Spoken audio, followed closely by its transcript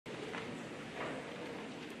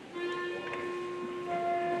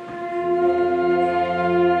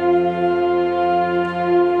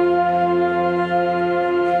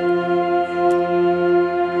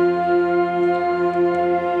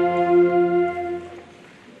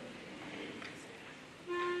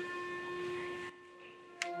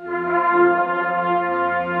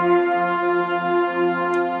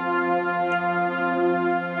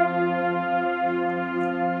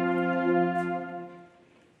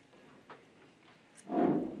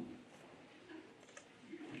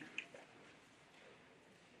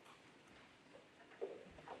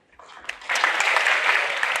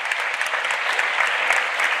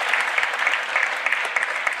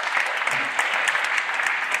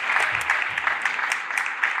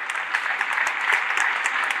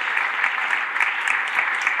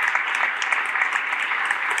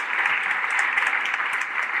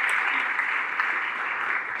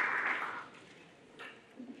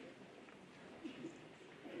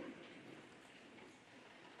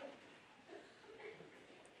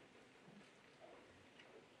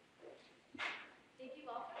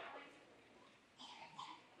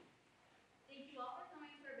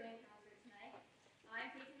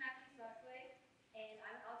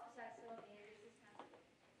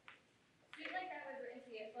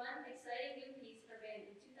fun, exciting new piece for band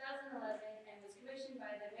in 2011 and was commissioned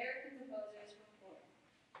by the American composers from Florida.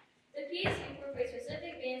 The piece incorporates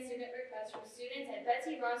specific band student requests from students at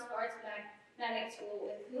Betsy Ross Arts Magnet School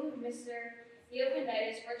with whom Mr. Ocon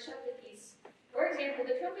Band workshopped the piece. For example,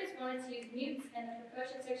 the trumpets wanted to use mutes and the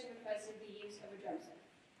percussion section requested the use of a drum set.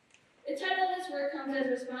 The title of this work comes as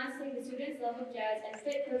a response to the students' love of jazz and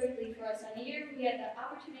fit perfectly for us on the year we had the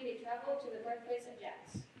opportunity to travel to the birthplace of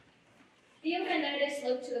jazz. The Openditis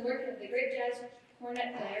looked to the work of the great jazz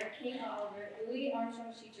cornet player, King Oliver, Louis Armstrong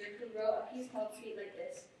Sheecher, who wrote a piece called Sweet Like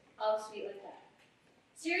This, of Sweet Like That.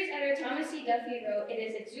 Series editor Thomas C. Duffy wrote, "It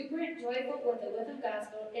is exuberant, joyful, with a whiff of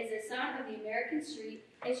gospel, is the sound of the American street,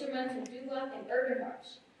 instrumental doo-wop, and urban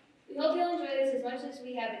march. We hope you'll enjoy this as much as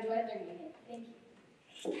we have enjoyed learning it. Thank you."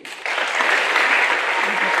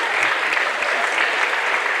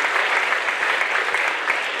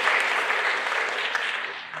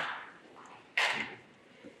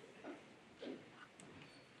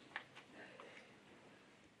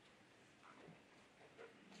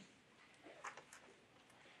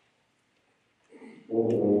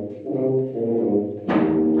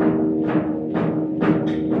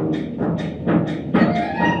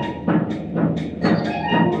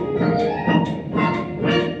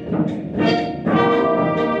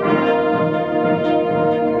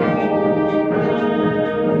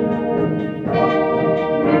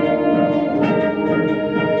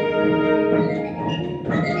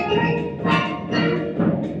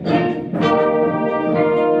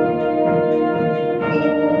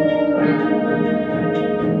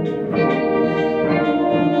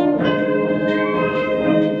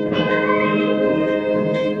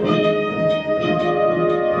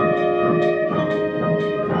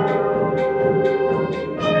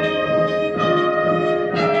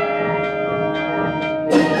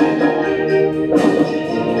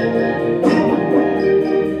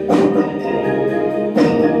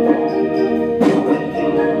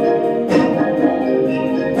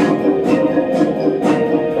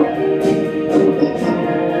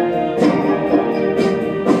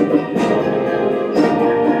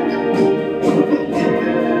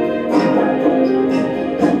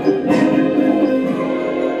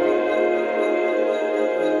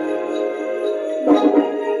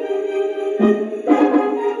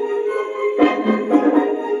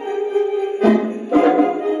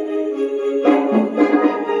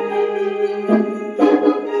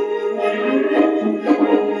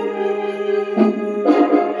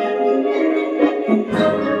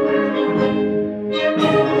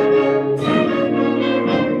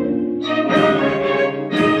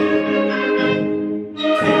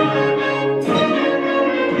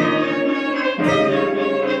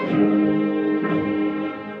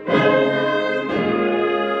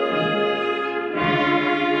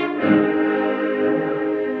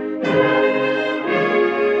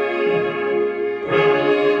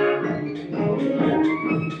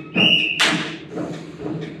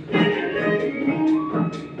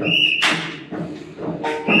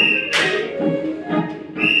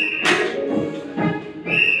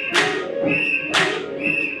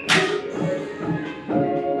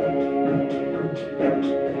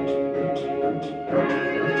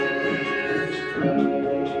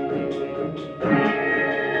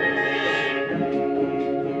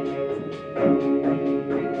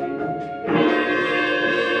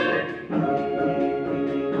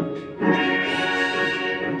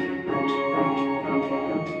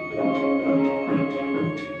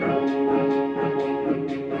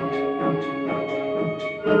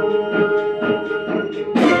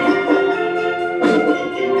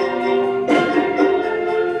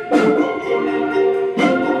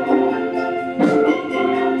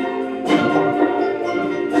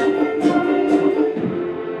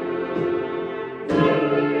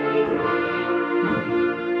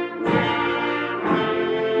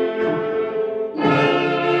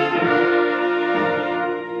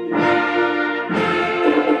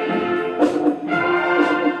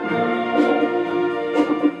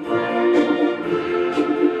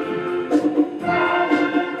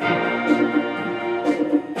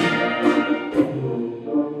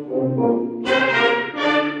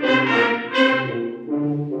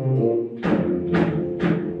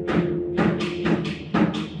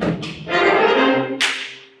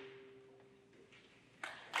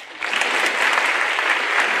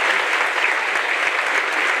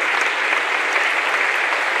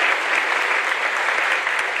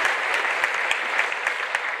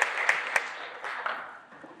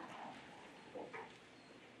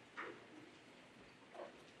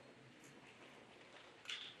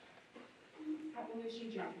 How old is she,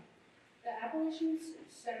 John? The Appalachians,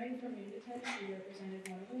 stemming from Maine to Tennessee, represented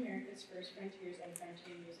one of America's first frontiers, and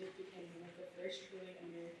frontier music became one of the first truly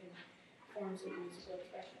American forms of musical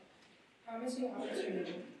expression. Promising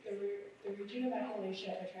opportunity, the region of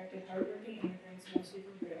Appalachia attracted hardworking immigrants, mostly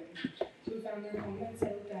from Britain, who found their home and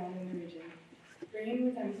settled down in the region. Bringing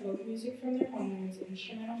with them folk music from their homelands,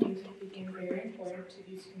 instrumental music became very important to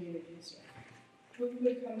these communities, who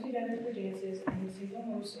would come together for dances, and the single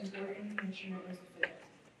most important instrument was the fiddle.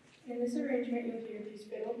 In this arrangement, you'll hear these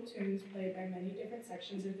fiddle tunes played by many different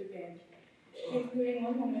sections of the band, including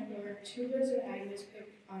one moment where tubas and Agnes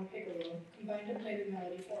on piccolo combined to play the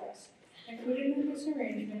melody for us. Included in this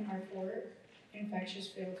arrangement are 4 infectious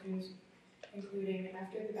fiddle tunes, including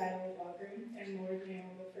After the Battle of Wagram and Lord Mayo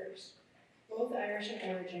the First, both Irish in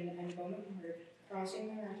origin, and Bonaparte,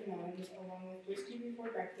 Crossing the Rocky Mountains, along with Whiskey Before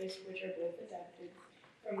Breakfast, which are both adapted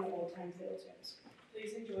from the old-time fiddle tunes.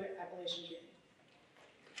 Please enjoy Appalachian Journey.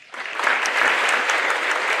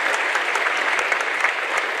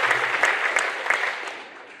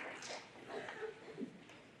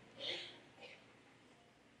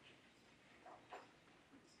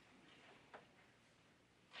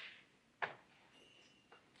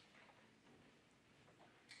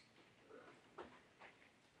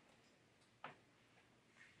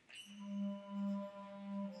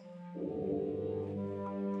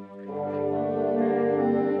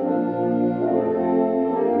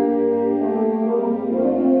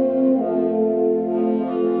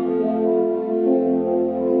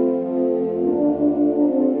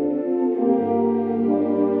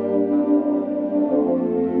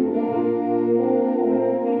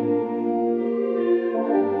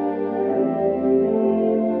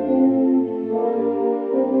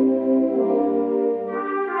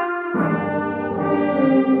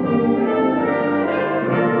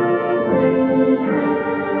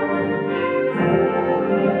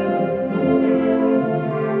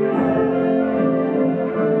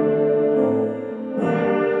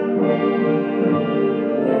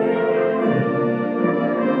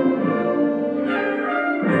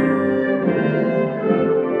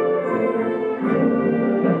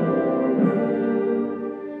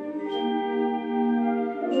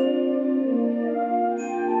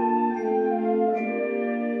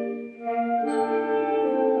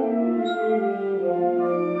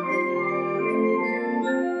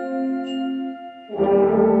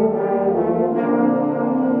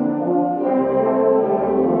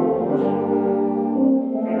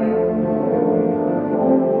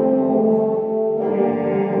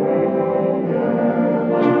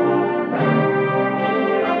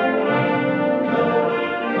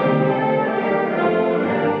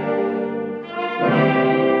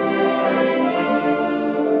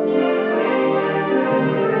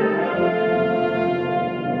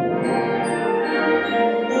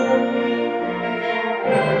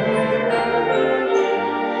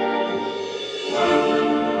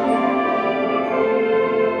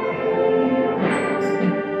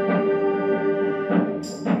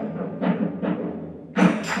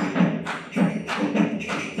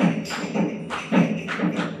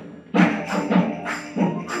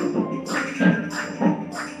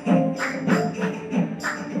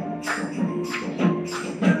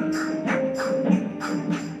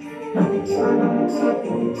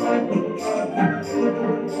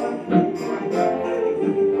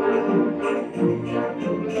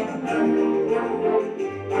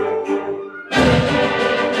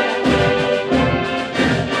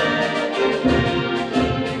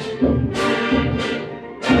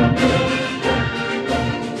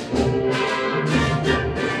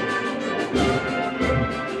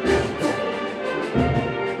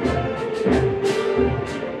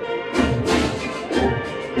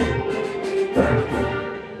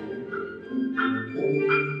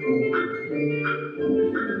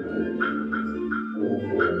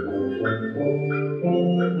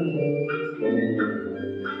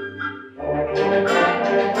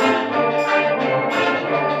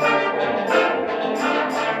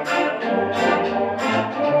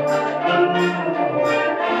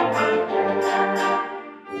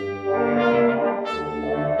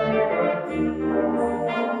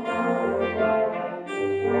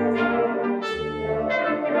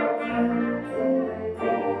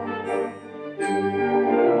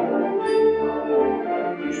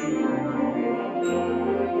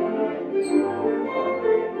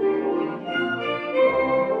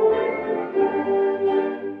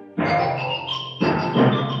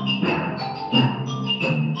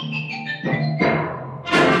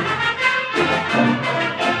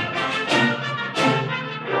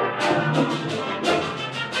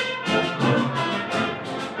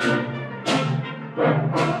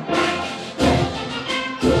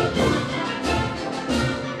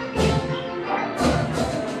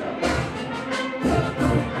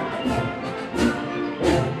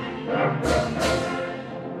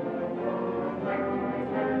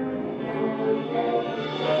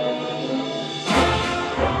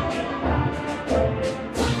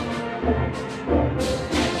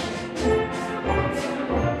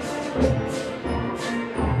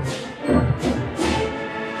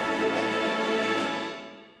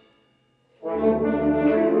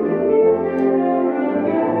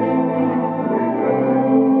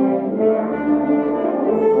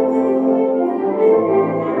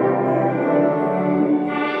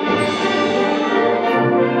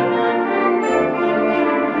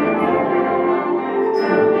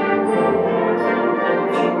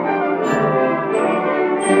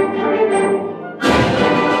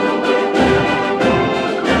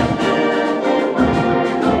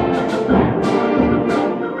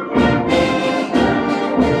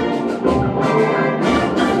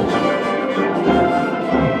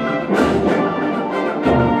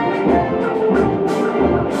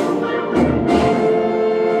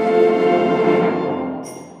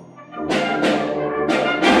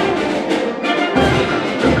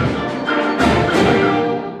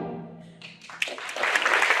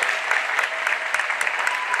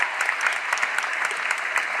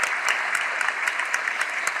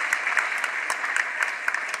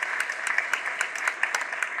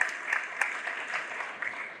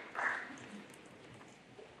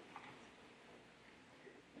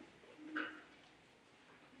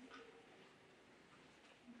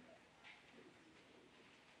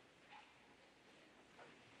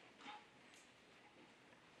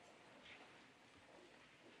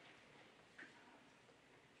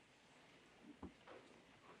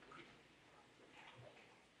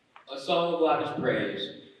 Song of Loudest Praise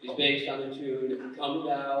is based on the tune Come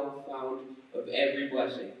Thou Fount of Every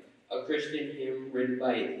Blessing, a Christian hymn written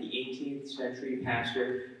by the 18th century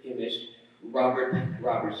pastor hymnist Robert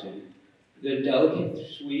Robertson. The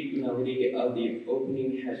delicate, sweet melody of the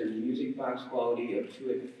opening has a music box quality to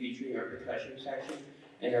it, featuring our percussion section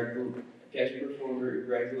and our guest performer,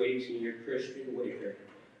 graduating senior Christian Whitaker.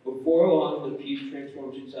 Before long, the piece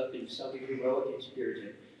transforms itself into something heroic and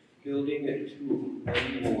spirited, building to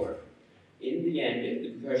a war. In the end,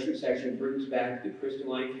 the percussion section brings back the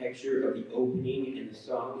crystalline texture of the opening, and the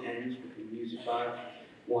song ends with the music box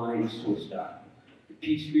winds to a stop. The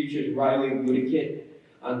piece features Riley Woodicott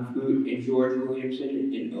on flute and George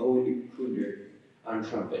Williamson and Owen Kunder on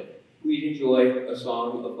trumpet. Please enjoy A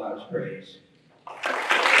Song of Loudest Praise.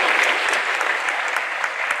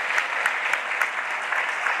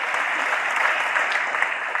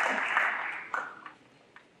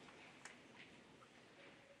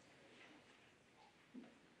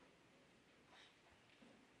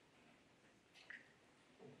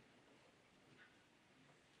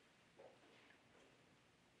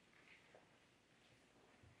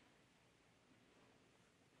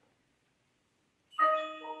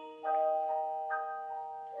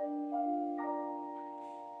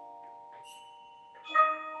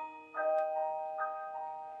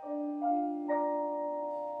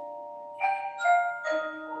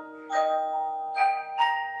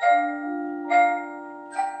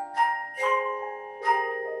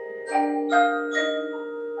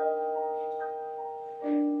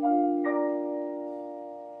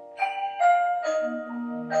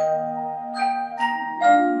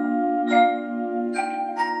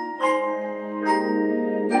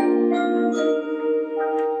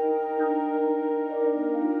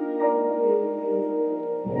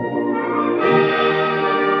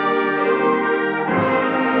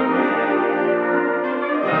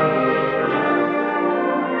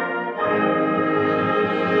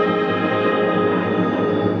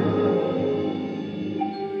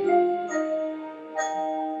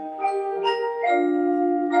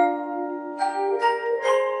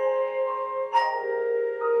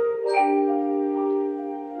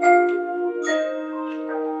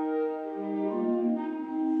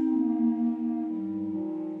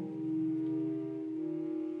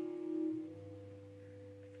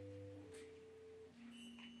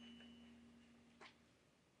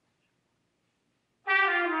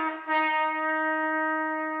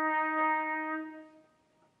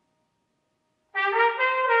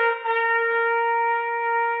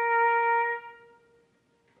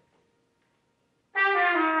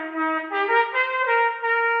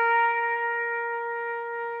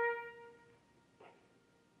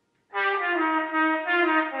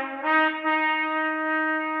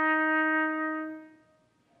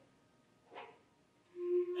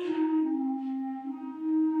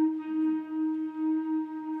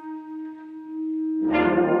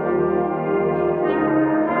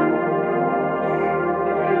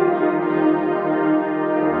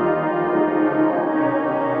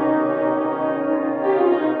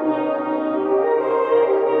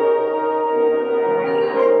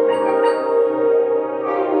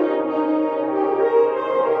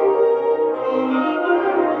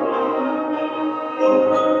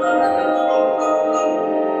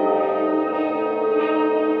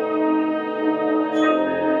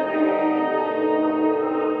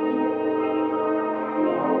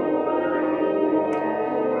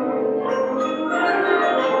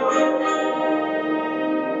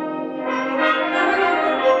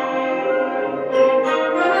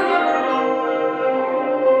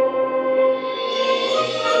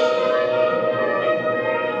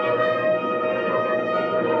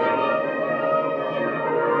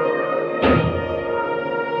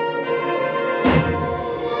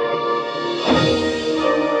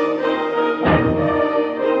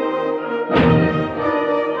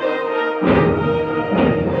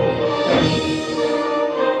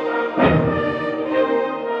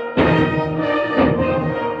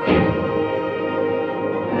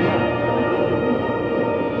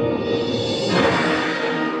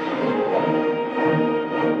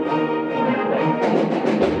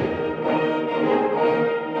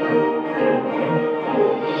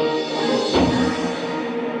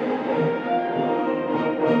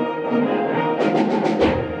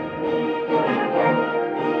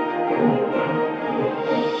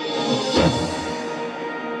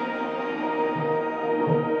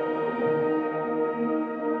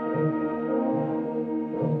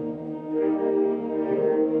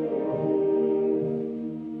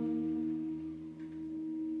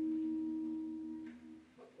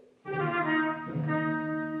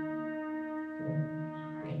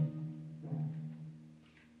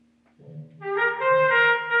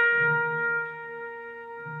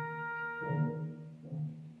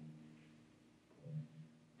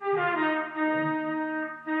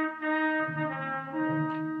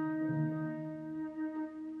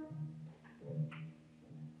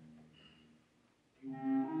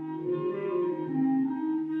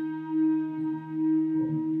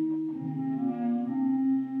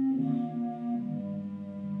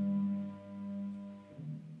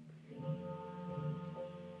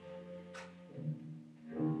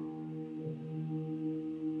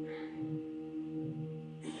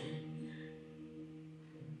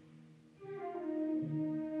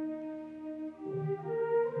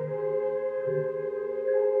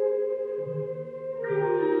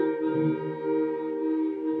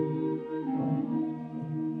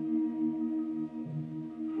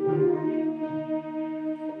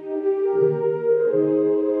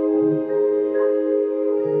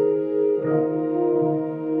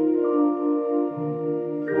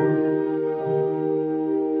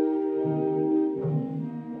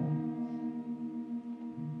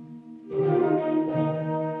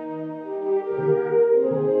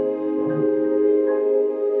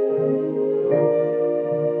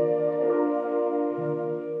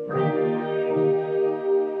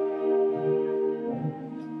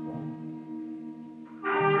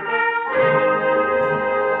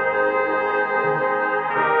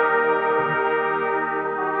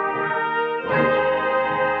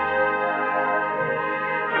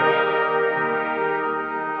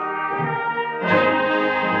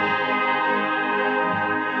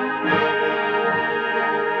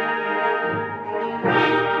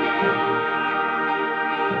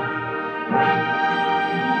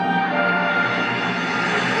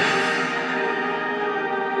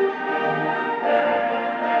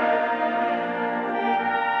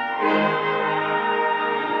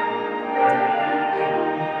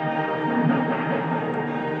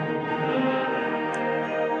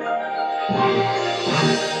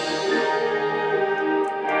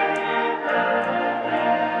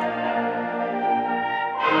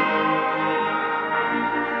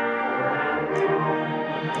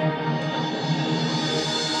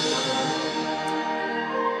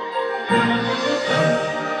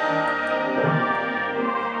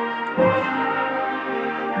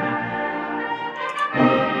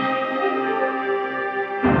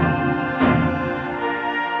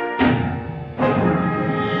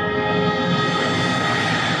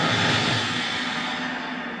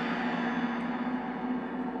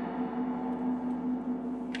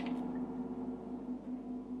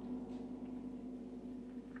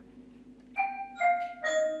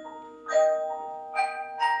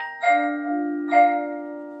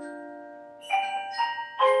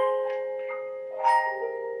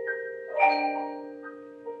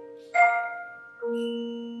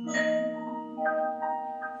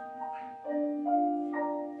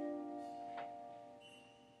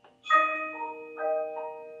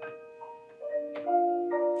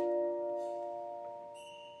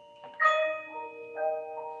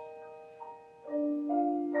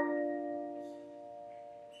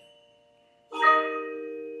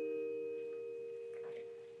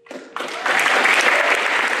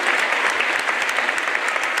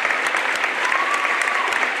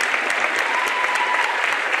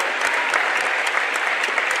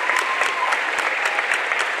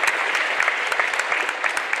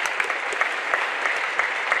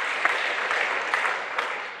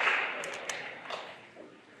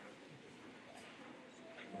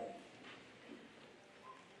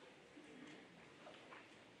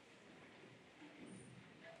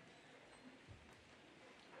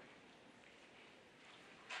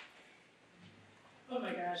 Oh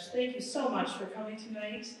my gosh, thank you so much for coming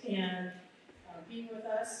tonight and being with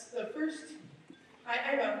us. I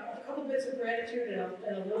have a couple bits of gratitude and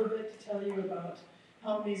a little bit to tell you about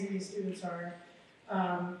how amazing these students are.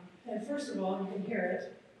 And first of all, you can hear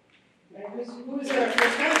it. Right? Who is our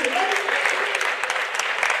first concert?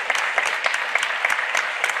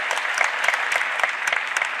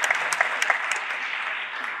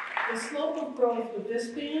 The slope of growth with this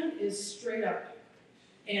band is straight up.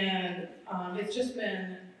 And it's just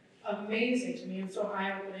been amazing to me and so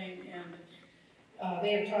eye-opening, and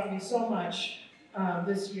they have taught me so much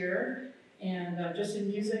this year, and just in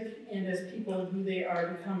music and as people and who they are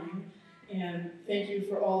becoming. And thank you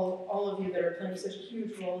for all of you that are playing such a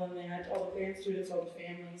huge role in that, all the band students, all the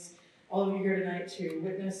families, all of you here tonight to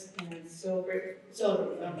witness and celebrate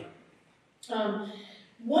with them.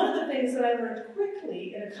 One of the things that I learned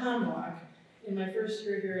quickly in a conwalk in my first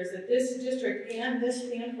year here is that this district and this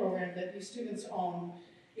band program that these students own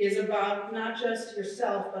is about not just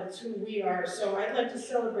yourself, but it's who we are. So I'd like to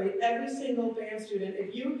celebrate every single band student.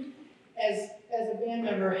 If you, as a band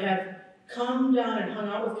member, have come down and hung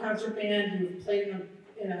out with Concert Band, you've played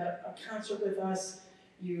in a concert with us,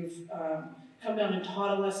 you've come down and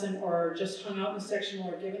taught a lesson, or just hung out in the section,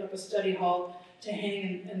 or given up a study hall to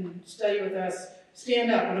hang and study with us,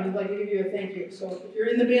 stand up, and I would like to give you a thank you. So if you're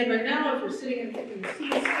in the band right now, if you're sitting in the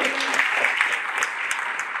seats,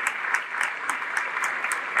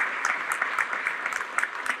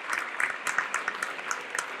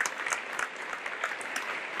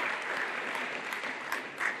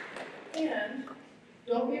 and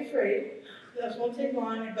don't be afraid. This won't take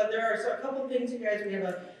long, but there are a couple things, you guys. We have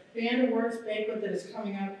a Band Awards banquet that is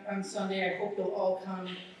coming up on Sunday. I hope you'll all come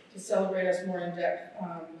to celebrate us more in depth.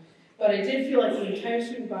 But I did feel like the entire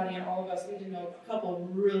student body and all of us need to know a couple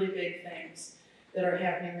of really big things that are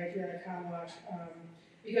happening right here in Oconwatch.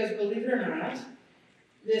 Because believe it or not,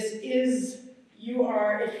 it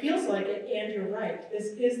feels like it, and you're right. This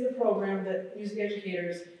is the program that music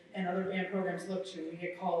educators and other band programs look to. We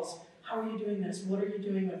get calls, how are you doing this? What are you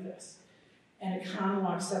doing with this? And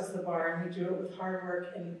Oconwatch sets the bar, and we do it with hard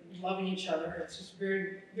work and loving each other. It's just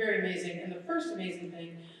very, very amazing. And the first amazing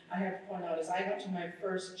thing I have to point out is I went to my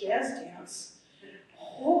first jazz dance.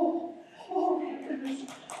 Oh my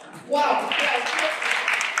goodness. Wow.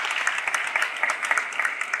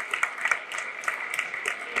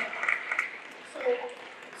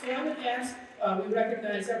 So I would ask, we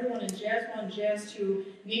recognize everyone in Jazz 1, Jazz 2,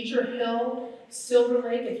 Nature Hill, Silver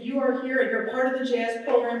Lake. If you are here and you're part of the jazz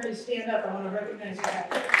program, please stand up. I want to recognize you.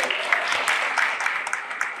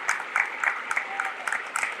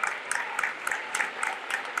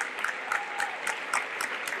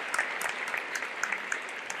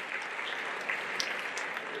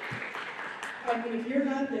 If you're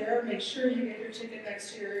not there, make sure you get your ticket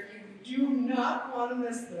next year. You do not want to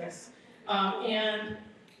miss this. And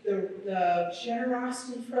the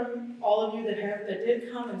generosity from all of you that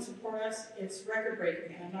did come and support us, it's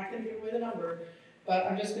record-breaking. And I'm not going to give away the number, but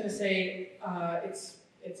I'm just going to say it's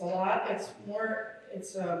a lot.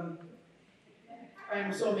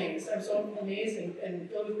 I'm so amazed. I'm so amazing and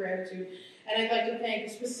filled with gratitude. And I'd like to thank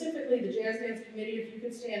specifically the Jazz Dance Committee. If you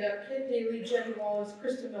could stand up, Kit Daly, Jenny Wallace,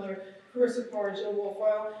 Krista Miller, Carissa Kaur, Jill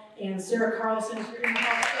Wolfoil, and Sarah Carlson. If you're in the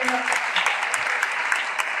house, stand up.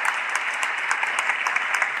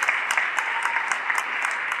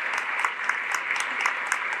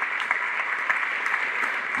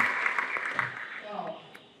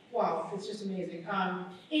 Wow, it's just amazing.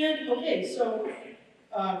 And okay, so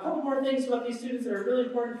a couple more things about these students that are really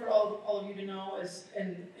important for all of you to know,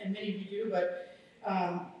 and many of you do, but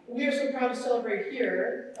we are so proud to celebrate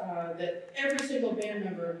here that every single band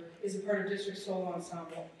member is a part of District Solo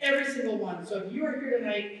Ensemble. Every single one. So if you are here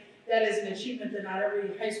tonight, that is an achievement that not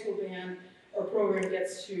every high school band or program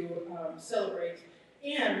gets to celebrate.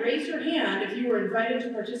 And raise your hand if you were invited to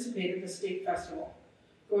participate at the state festival.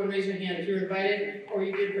 Go ahead and raise your hand if you were invited or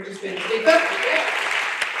you did participate at the state festival. Yeah.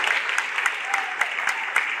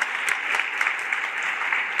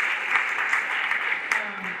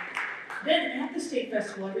 Then at the state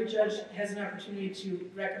festival, every judge has an opportunity to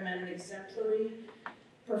recommend an exemplary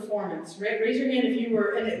performance. Raise your hand if you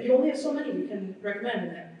were, and you only have so many you can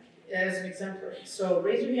recommend as an exemplary. So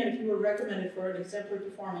raise your hand if you were recommended for an exemplary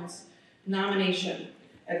performance nomination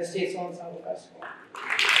at the State Soul Ensemble Festival.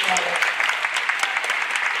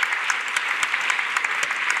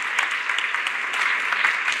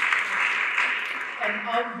 And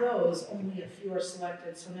of those, only a few are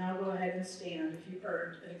selected. So now go ahead and stand if you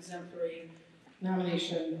earned an exemplary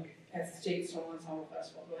nomination at the State Soul Ensemble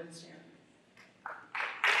Festival. Go ahead and stand.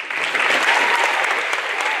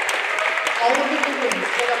 All of the balloons,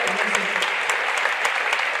 stand up and listen.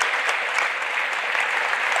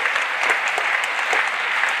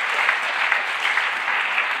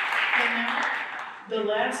 And now, the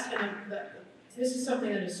last, this is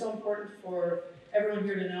something that is so important for everyone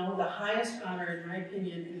here to know, the highest honor, in my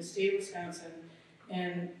opinion, in the state of Wisconsin,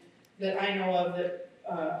 and that I know of that,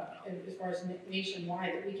 as far as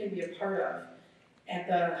nationwide, that we can be a part of at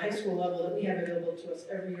the high school level that we have available to us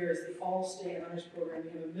every year is the All-State Honors Program.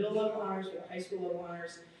 We have a middle level honors, we have a high school level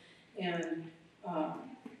honors, and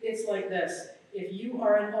it's like this. If you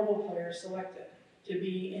are an oboe player selected to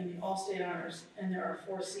be in the All-State Honors, and there are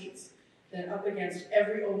 4 seats, then up against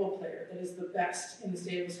every oboe player that is the best in the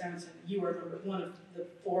state of Wisconsin, you are one of the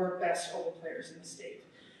 4 best oboe players in the state.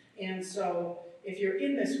 And so if you're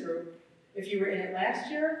in this group, if you were in it last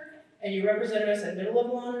year, and you represented us at middle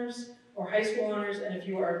level honors or high school honors, and if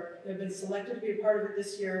you have been selected to be a part of it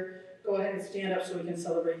this year, go ahead and stand up so we can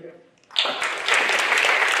celebrate you.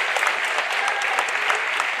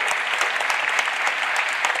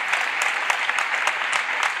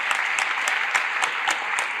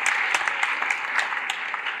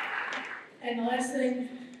 And the last thing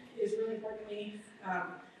is really important to me.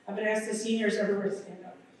 I'm going to ask the seniors everywhere to stand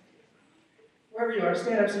up. Wherever you are,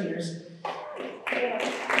 stand up, seniors.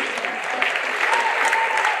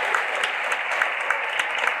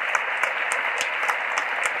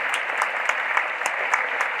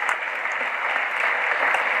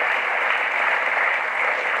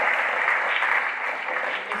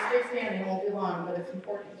 Stay standing, won't be long, but it's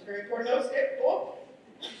important. It's very important. No, stay. Oh.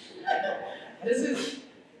 This is.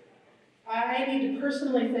 I need to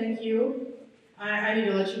personally thank you. I need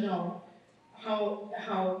to let you know how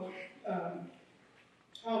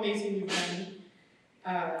amazing you've been.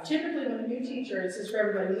 Typically, when a new teacher, this is for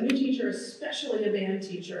everybody, when a new teacher, especially a band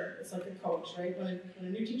teacher, it's like a coach, right? When a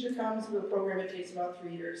new teacher comes to a program, it takes about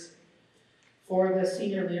 3 years for the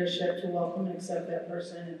senior leadership to welcome and accept that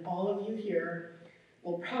person. And all of you here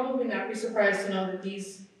will probably not be surprised to know that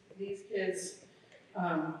these kids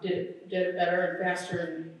did it better and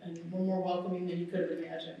faster and were more welcoming than you could have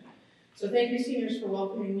imagined. So thank you, seniors, for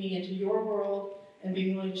welcoming me into your world and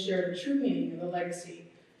being willing to share the true meaning of the legacy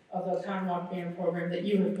of the Ocon Band program that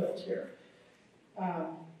you have built here.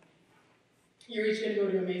 You're each going to go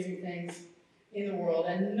do amazing things in the world,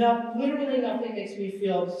 and literally nothing makes me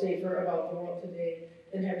feel safer about the world today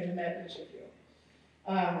than having met each of you.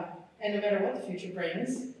 And no matter what the future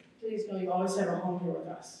brings, please know you always have a home here with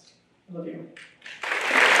us. I love you.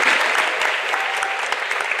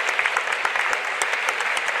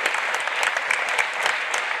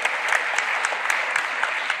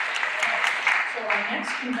 So our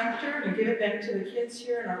next conductor, to give it back to the kids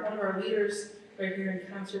here, and one of our leaders right here in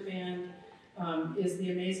concert band is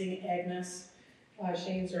the amazing Agnes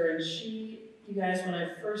Shaneser. And you guys, when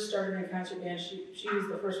I first started in concert band, she was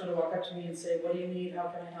the first one to walk up to me and say, "What do you need? How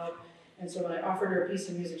can I help?" And so when I offered her a piece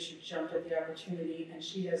of music, she jumped at the opportunity, and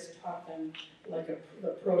she has taught them like the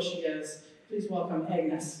pro she is. Please welcome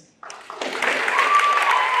Agnes.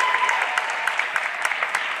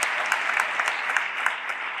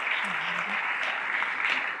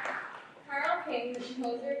 Carl King, the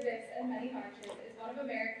composer of this and many marches, is one of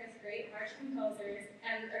America's great march composers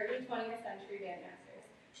and early 20th century bandmasters.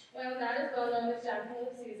 While not as well known as John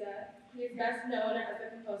Philip Sousa, he is best known as the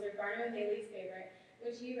composer Barnum and Bailey's Favorite,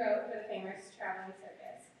 which he wrote for the famous traveling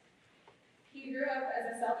circus. He grew up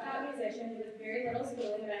as a self-taught musician with very little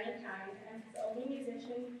schooling of any kind, and his only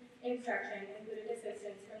musician instruction included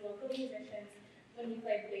assistance from local musicians when he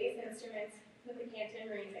played bass instruments with the Canton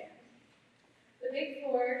Marine Band. The Big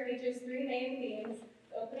Four features 3 main themes: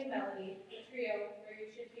 the opening melody, the trio, where you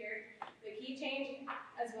should hear the key change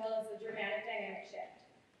as well as the dramatic dynamic shift,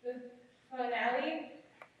 the finale,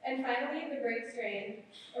 And finally, the break strain,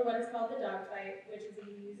 or what is called the dogfight, which is a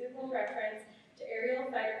musical reference to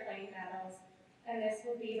aerial fighter plane battles, and this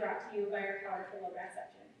will be brought to you by our powerful low brass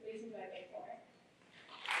section. Please enjoy Big Four.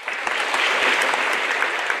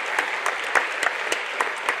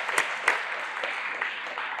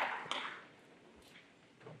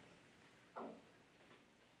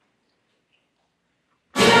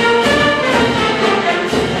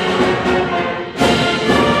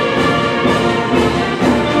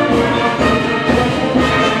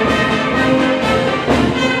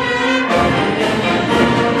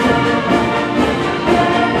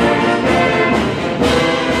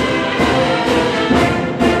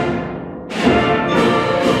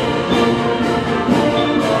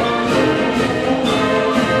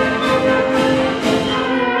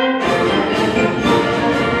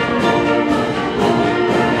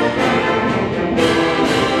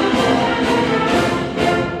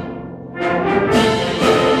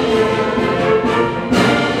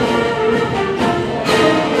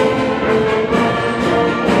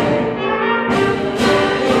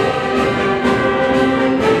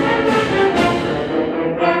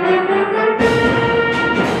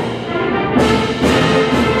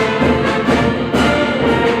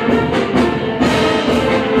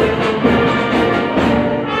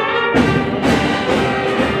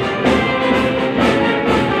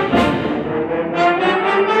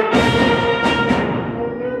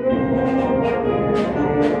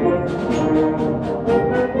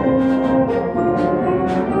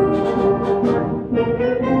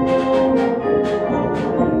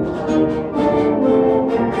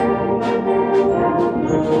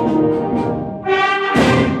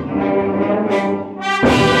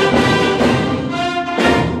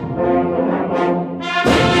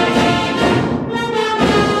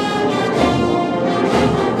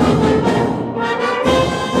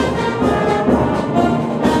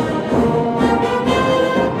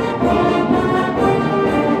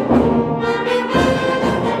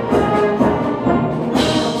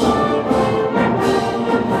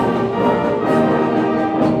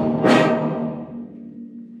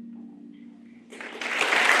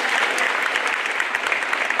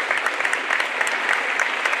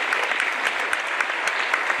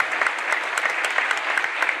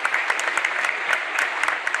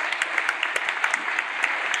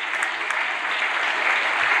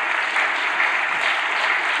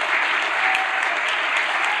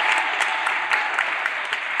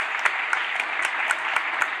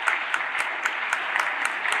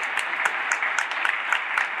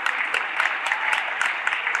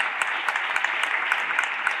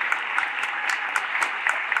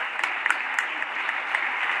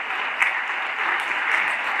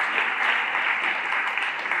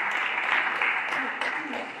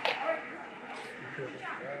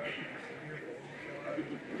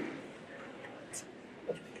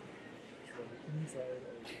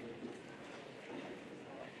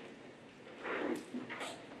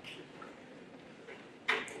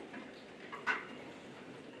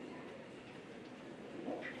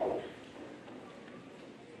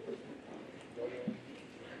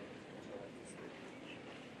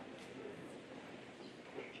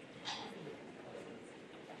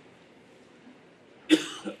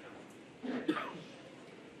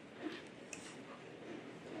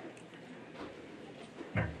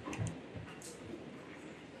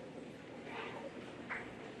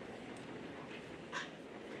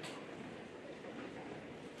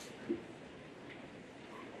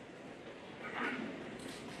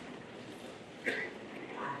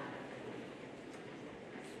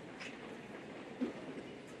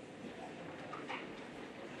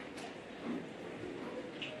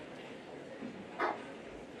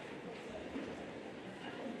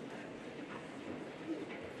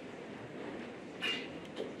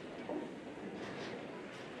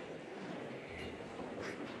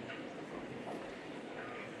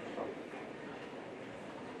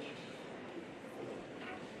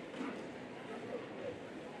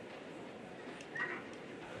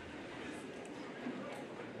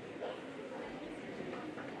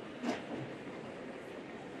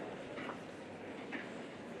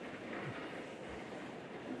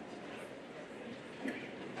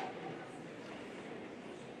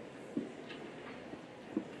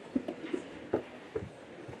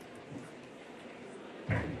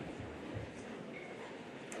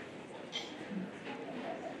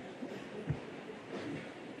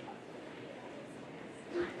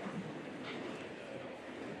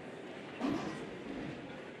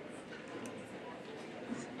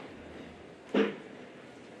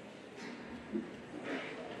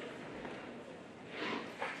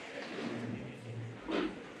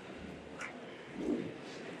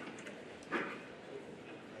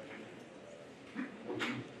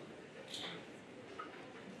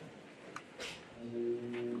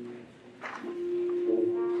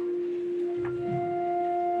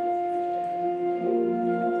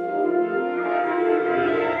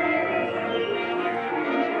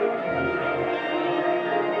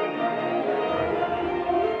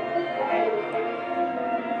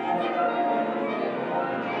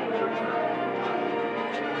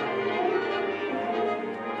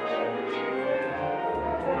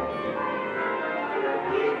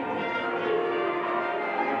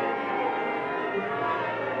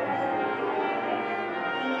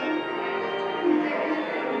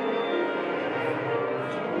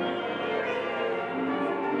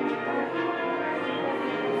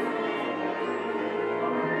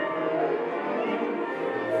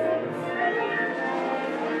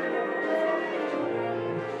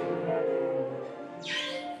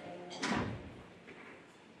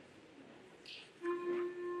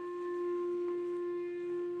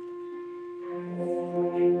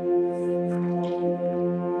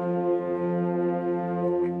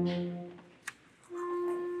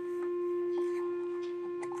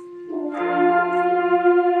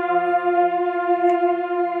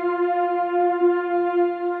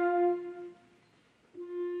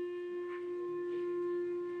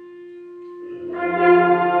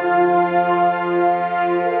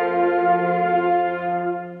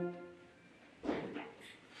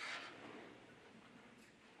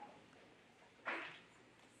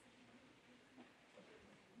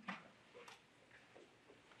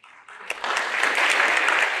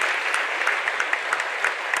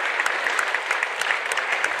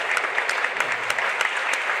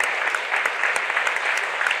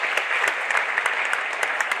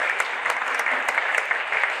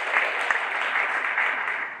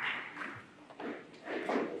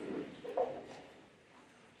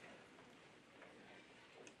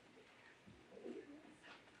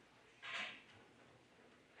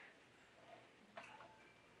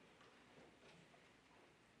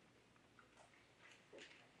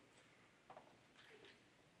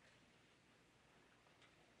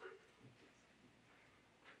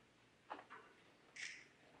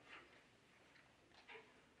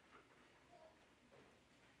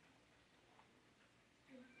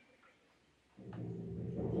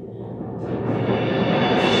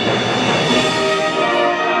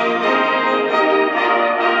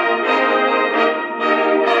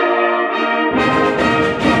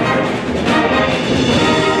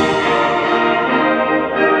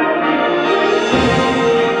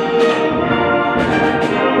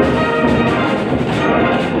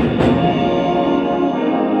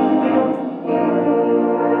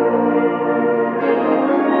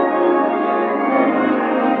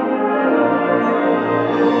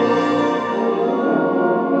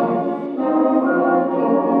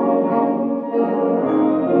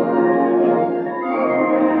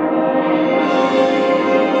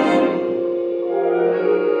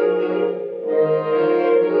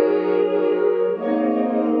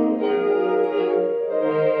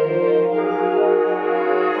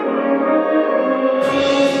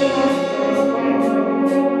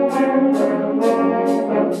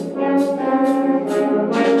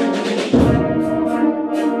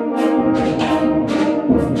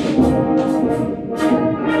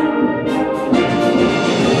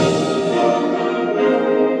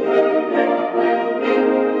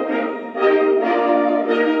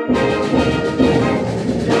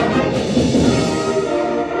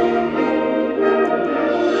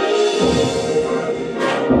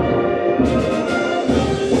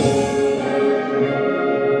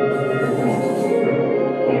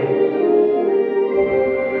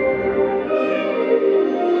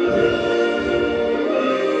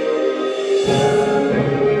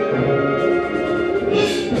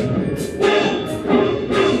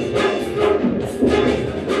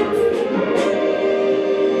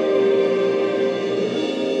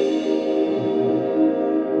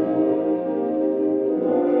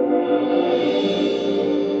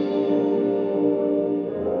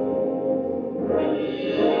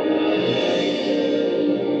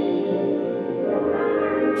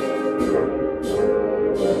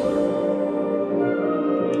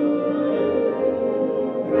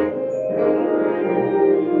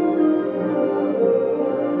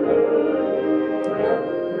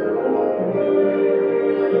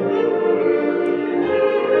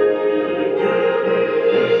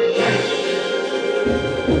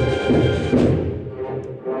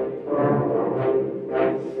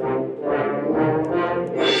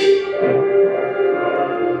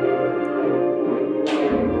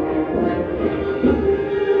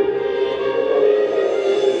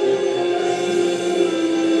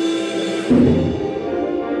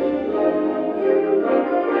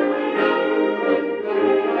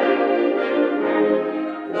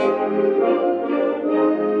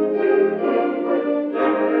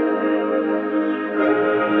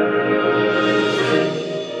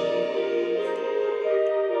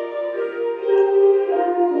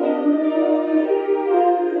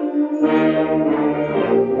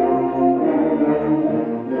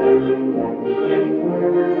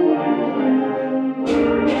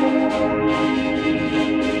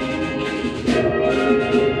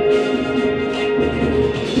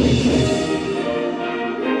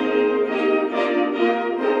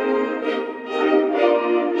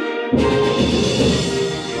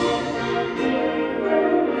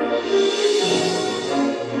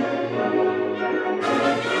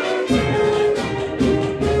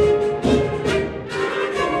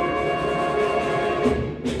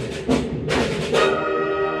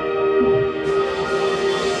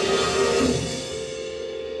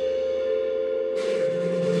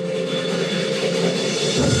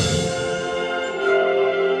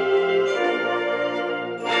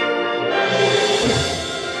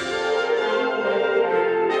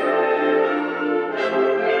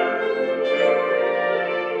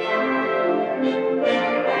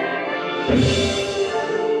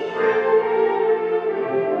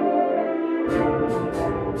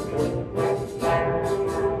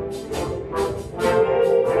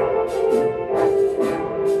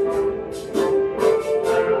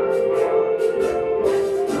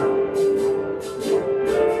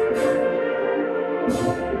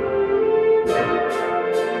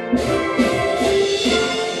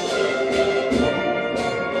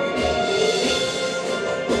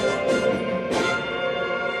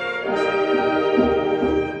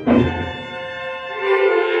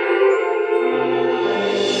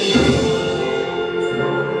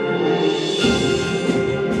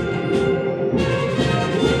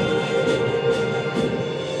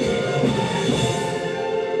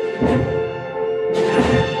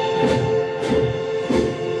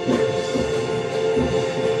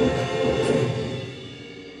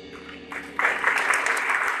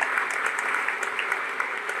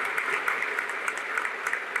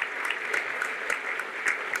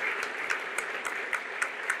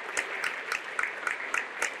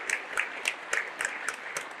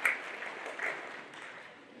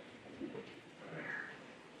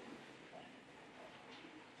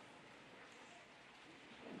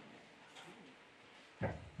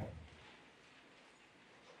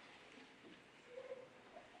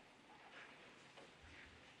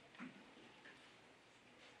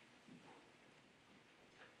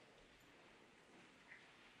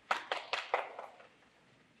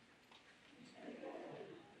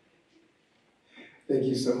 Thank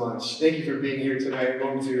you so much. Thank you for being here tonight. I'm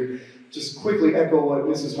going to just quickly echo what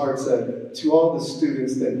Mrs. Hart said. To all the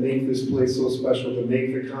students that make this place so special, to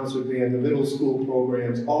make the concert band, the middle school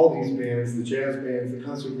programs, all these bands, the jazz bands, the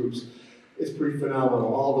concert groups, it's pretty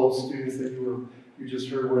phenomenal. All those students that you just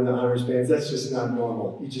heard were in the honors bands, that's just not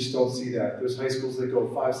normal. You just don't see that. There's high schools that go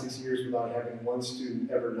 5-6 years without having one student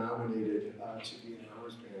ever nominated to be in an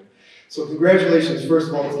honors band. So congratulations, first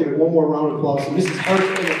of all. Let's give it one more round of applause to Mrs. Hart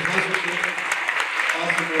and the concert band.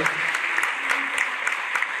 Awesome work.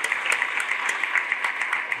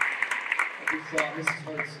 I just saw Mrs.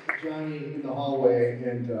 Hart's Johnny in the hallway,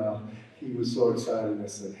 and he was so excited. And I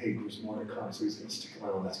said, "Hey, there's more to come," so he's going to stick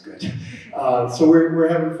around. That's good. So we're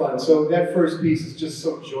having fun. So that first piece is just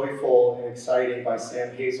so joyful and exciting by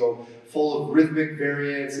Sam Hazel, full of rhythmic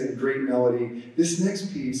variants and great melody. This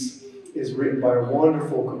next piece is written by a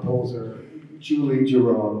wonderful composer, Julie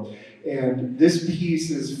Jerome. And this piece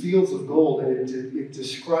is Fields of Gold, and it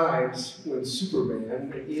describes when Superman,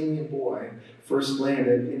 the alien boy, first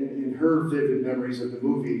landed in her vivid memories of the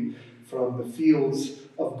movie from the fields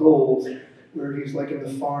of gold, where he was like in the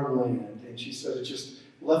farmland. And she said it just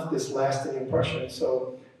left this lasting impression.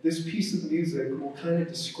 So this piece of music will kind of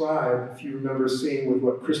describe, if you remember seeing with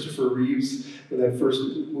what Christopher Reeves, when that first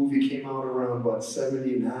movie came out around, what,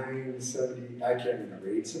 79, 70, I can't remember,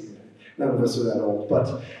 879. None of us are that old,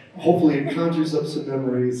 but hopefully it conjures up some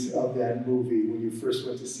memories of that movie when you first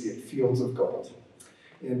went to see it, Fields of Gold.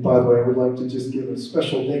 And by the way, I would like to just give a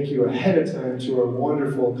special thank you ahead of time to our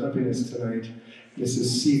wonderful accompanist tonight, Mrs.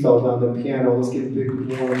 Seefeld on the piano. Let's give a big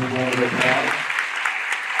warm round of applause.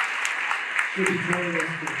 She'll be joining us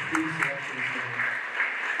for 3 selections tonight.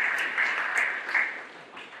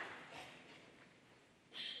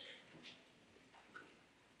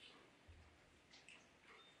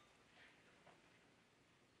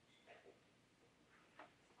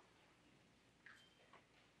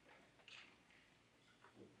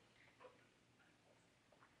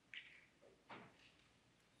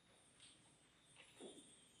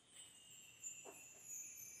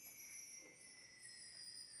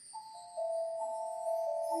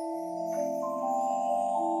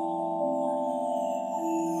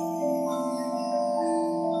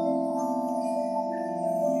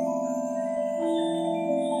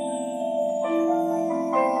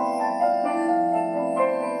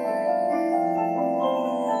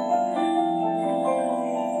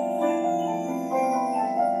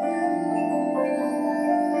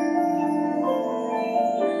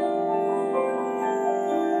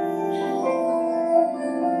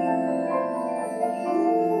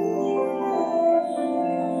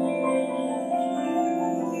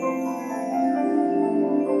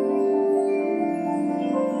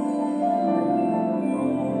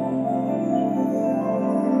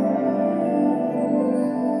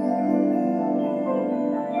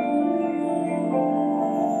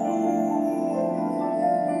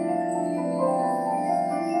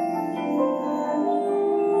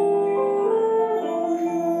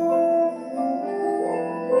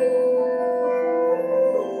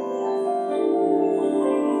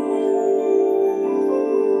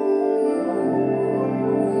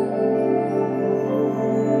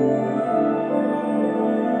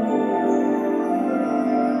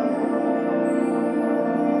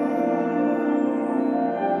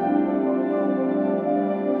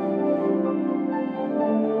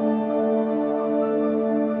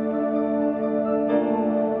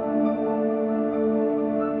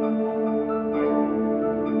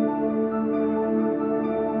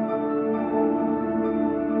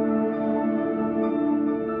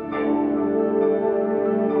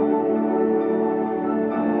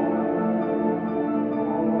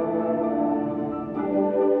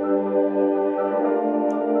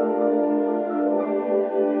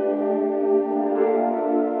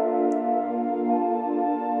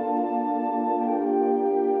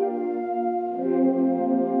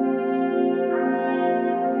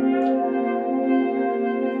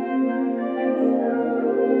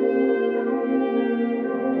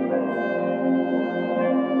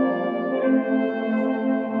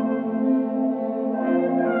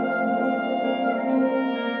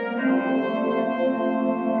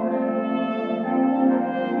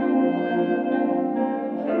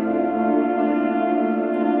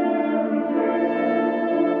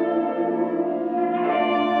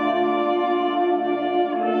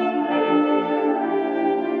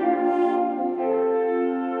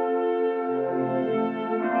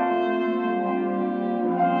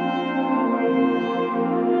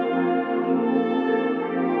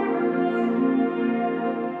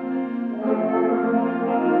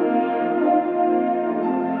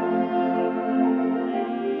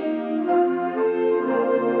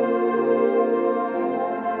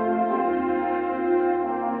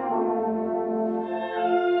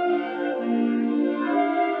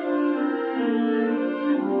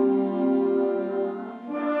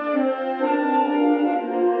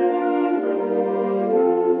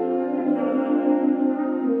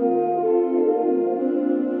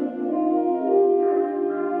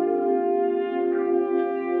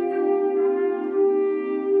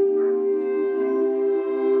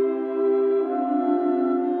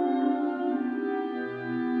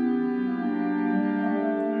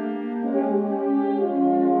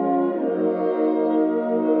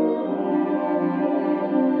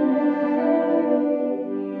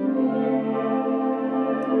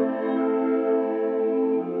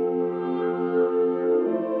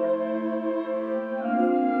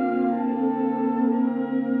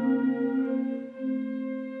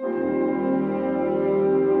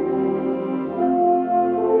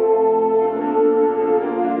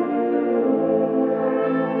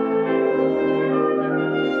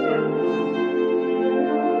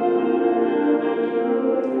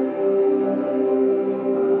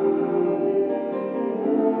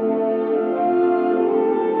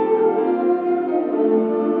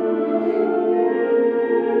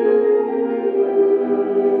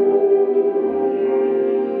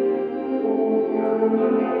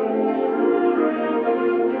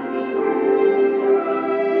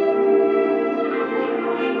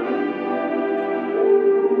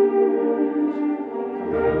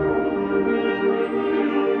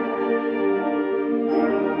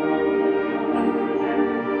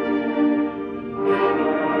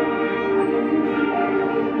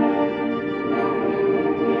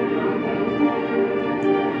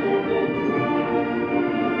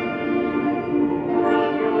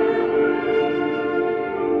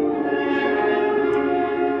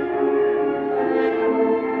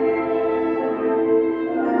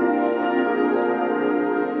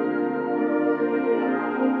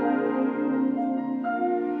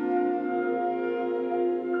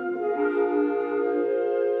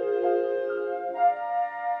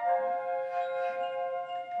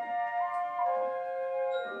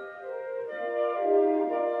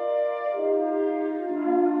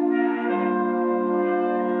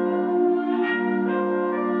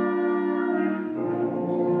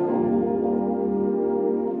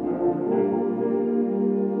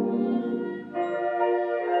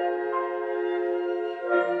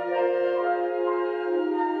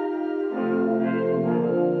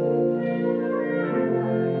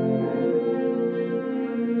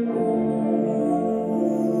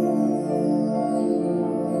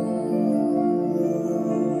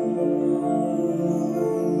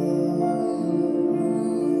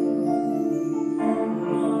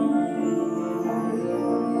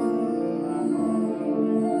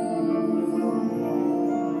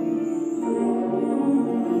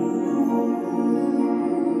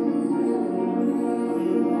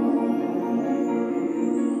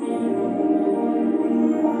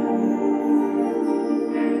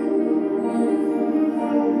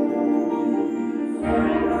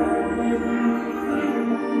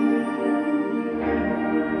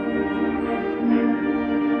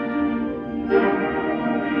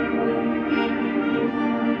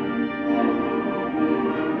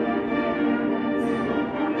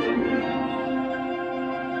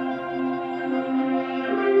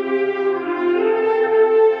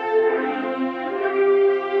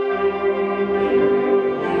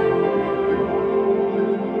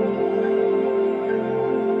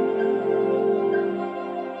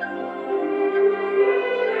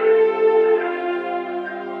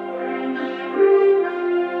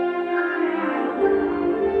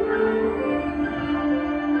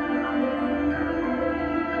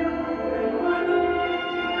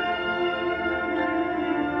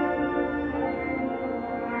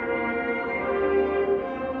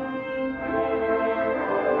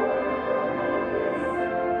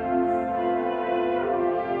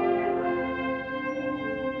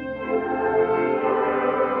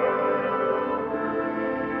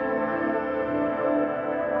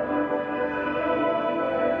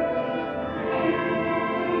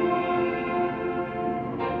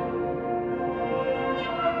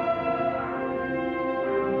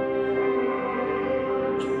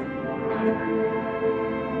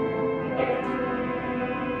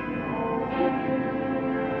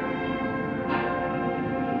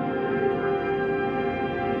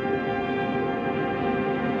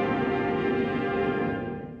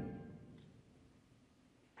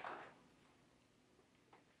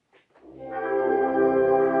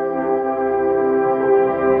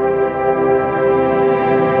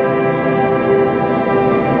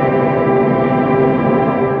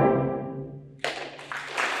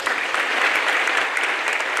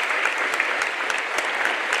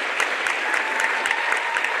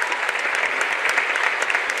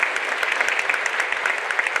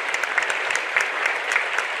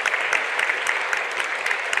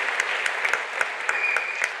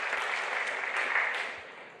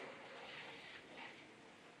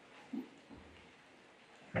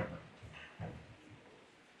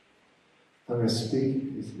 I'm going to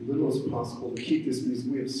speak as little as possible to keep this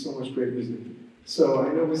music. We have so much great music. So I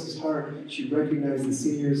know Mrs. Hart, she recognized the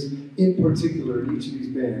seniors, in particular in each of these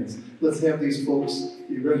bands. Let's have these folks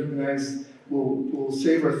be recognized. We'll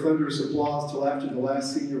save our thunderous applause till after the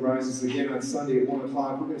last senior rises again on Sunday at 1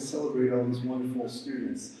 o'clock. We're going to celebrate all these wonderful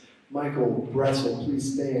students. Michael Bretzel,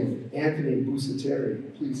 please stand. Anthony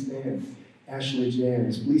Busateri, please stand. Ashley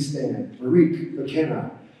Jans, please stand. Marique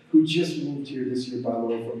McKenna, who just moved here this year, by the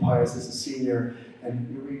way, from Pius as a senior. And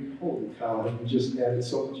Marique, holy cow, you just added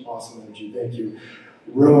so much awesome energy. Thank you.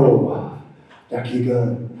 Ro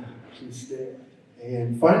Dakigan, please stand.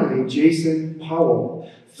 And finally, Jason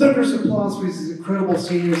Powell. Thunderous applause for these incredible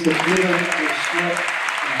seniors that give up their sweat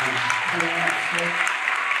and their sweat.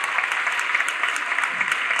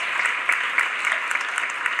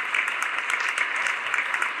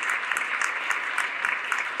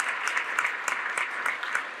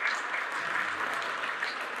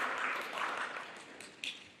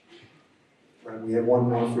 we have one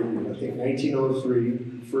more for you. I think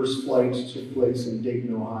 1903, first flight took place in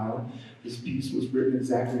Dayton, Ohio. This piece was written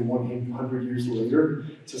exactly 100 years later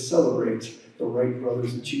to celebrate the Wright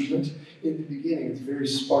brothers' achievement. In the beginning, it's very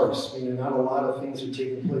sparse, meaning not a lot of things are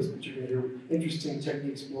taking place, but you're going to hear interesting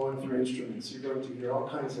techniques blowing through instruments. You're going to hear all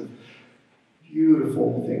kinds of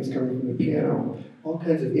beautiful things coming from the piano, all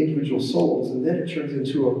kinds of individual solos, and then it turns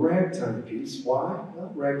into a ragtime piece. Why?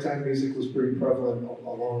 Well, ragtime music was pretty prevalent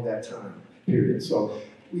along that time period. So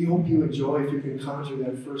we hope you enjoy, if you can conjure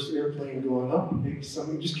that first airplane going up. Maybe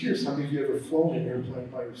somebody, just curious, how many of you ever flown an airplane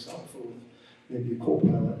by yourself or with maybe a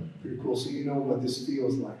co-pilot? Pretty cool, so you know what this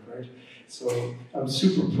feels like, right? So I'm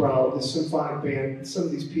super proud. The symphonic band, some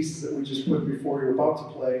of these pieces that we just put before you're about to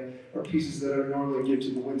play are pieces that I normally give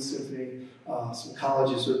to the Wind Symphony. Some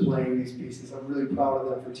colleges are playing these pieces. I'm really proud of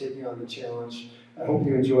them for taking on the challenge. I hope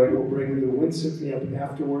you enjoy it. We'll bring the Wind Symphony up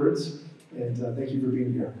afterwards, and thank you for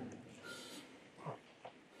being here.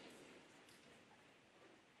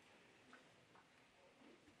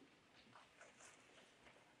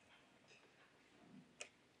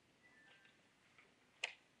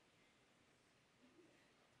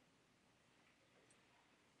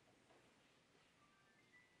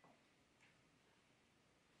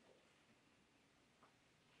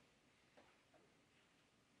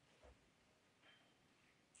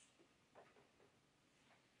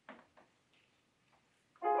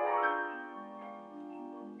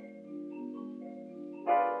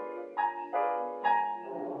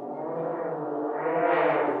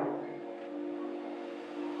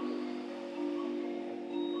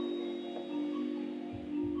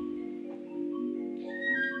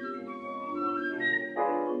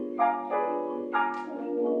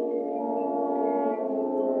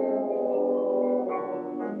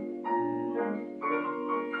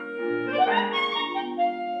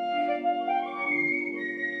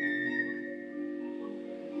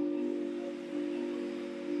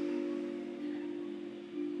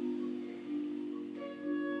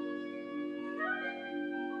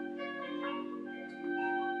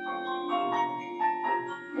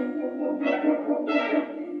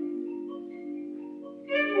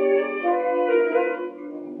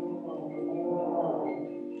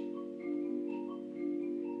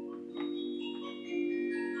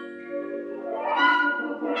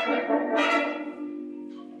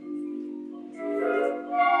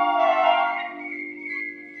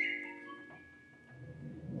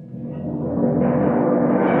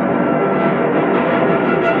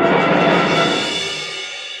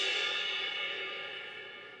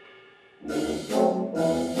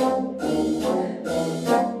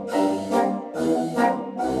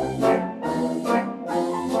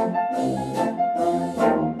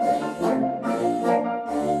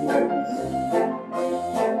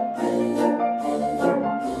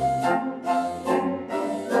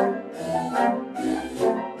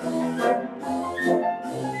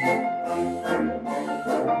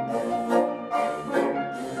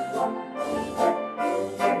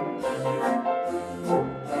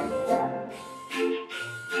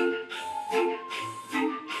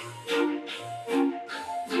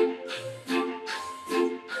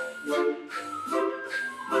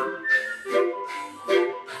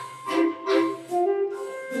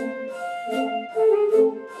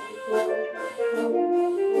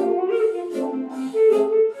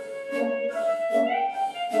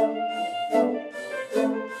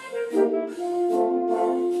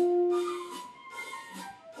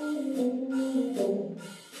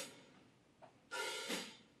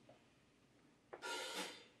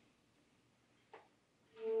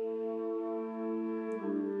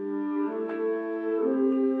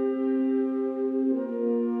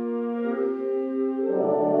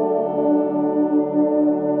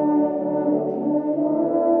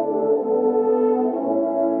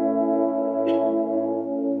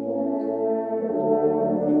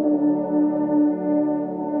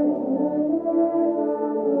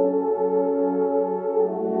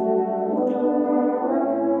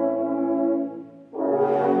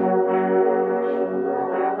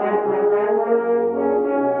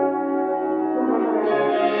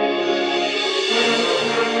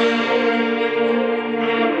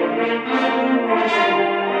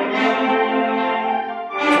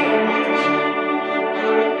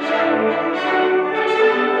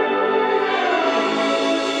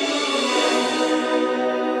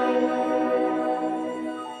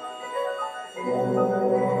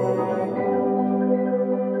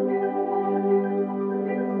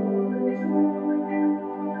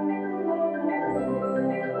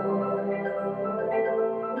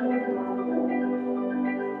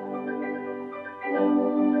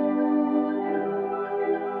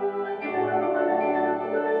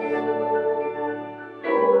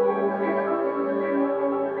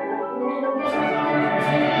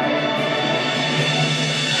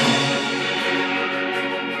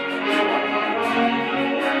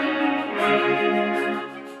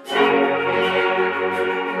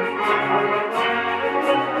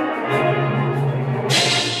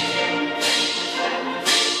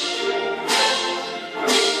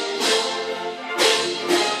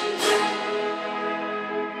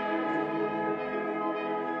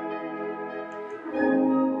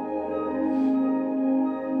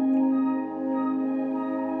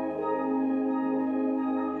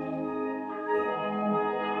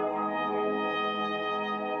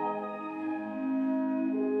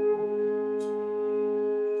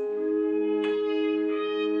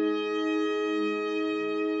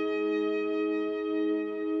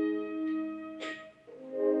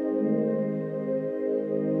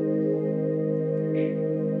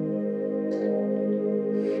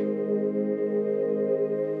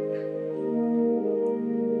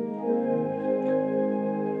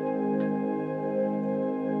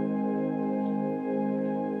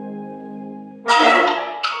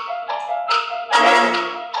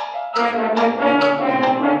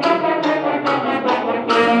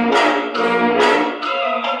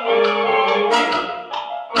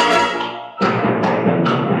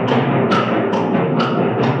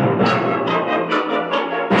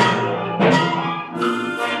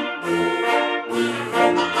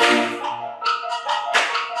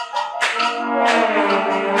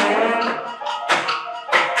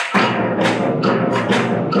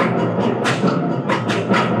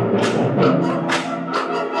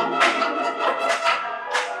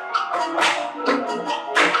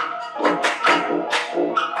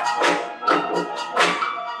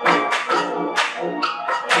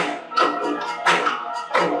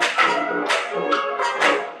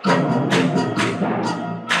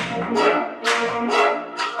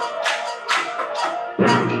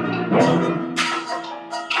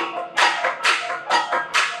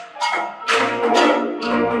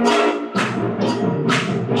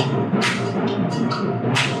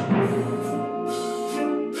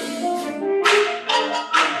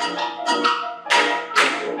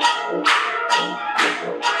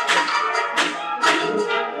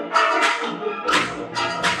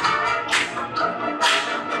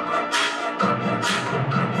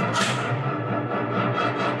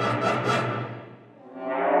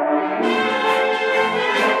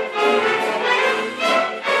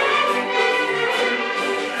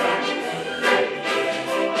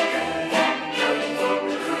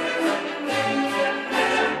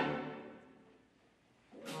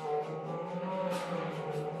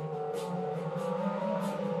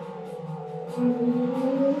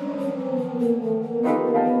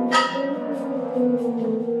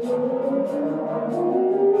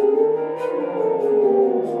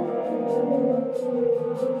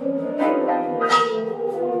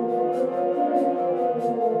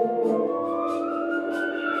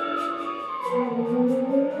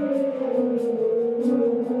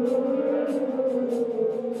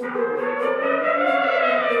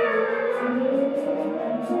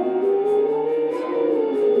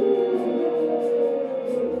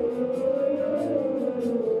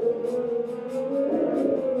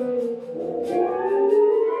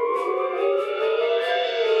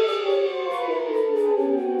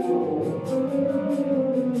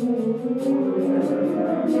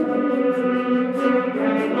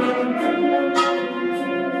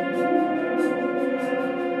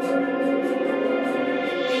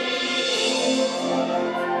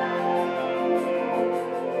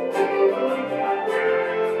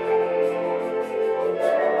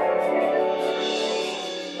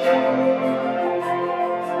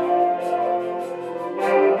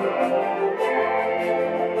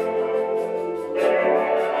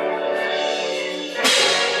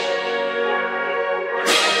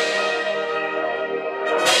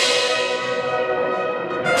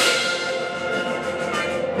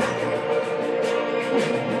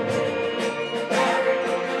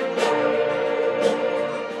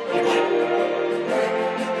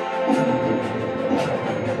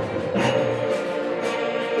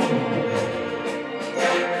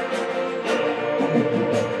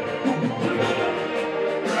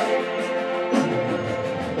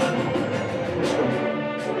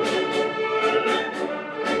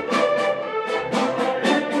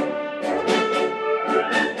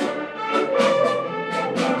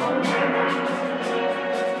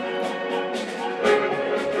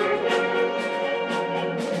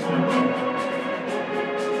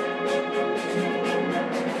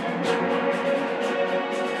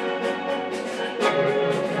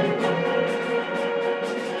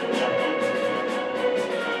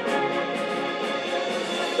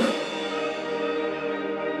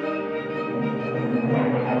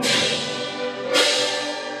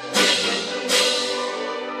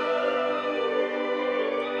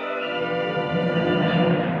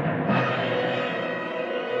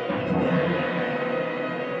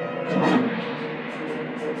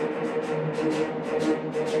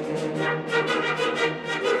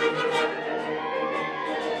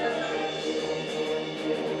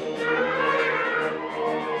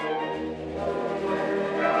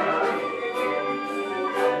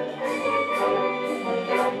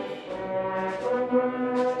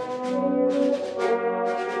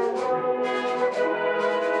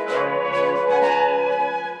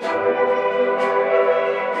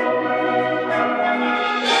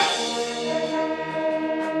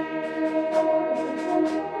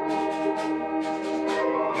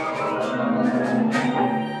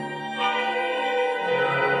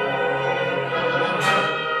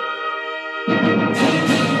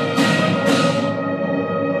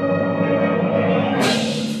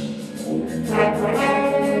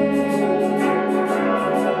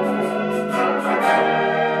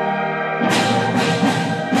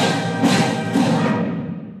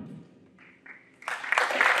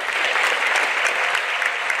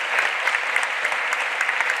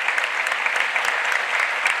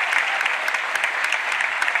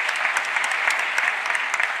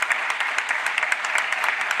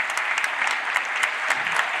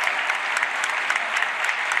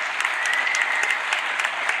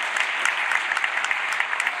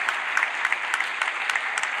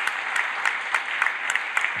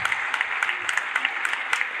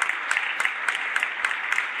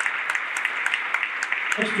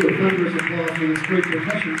 Extra thunderous applause for this great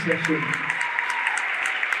percussion section.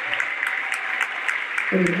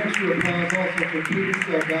 And an extra applause also for Peter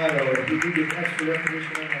Delgado, who needed extra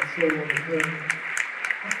recognition on that solo on the film.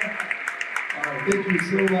 All right, thank you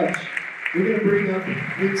so much. We're going to bring up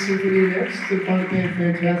Wind Symphony next. Symphonic Band,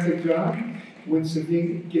 fantastic job. Wind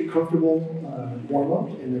Symphony, get comfortable, warm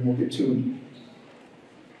up, and then we'll get tuned.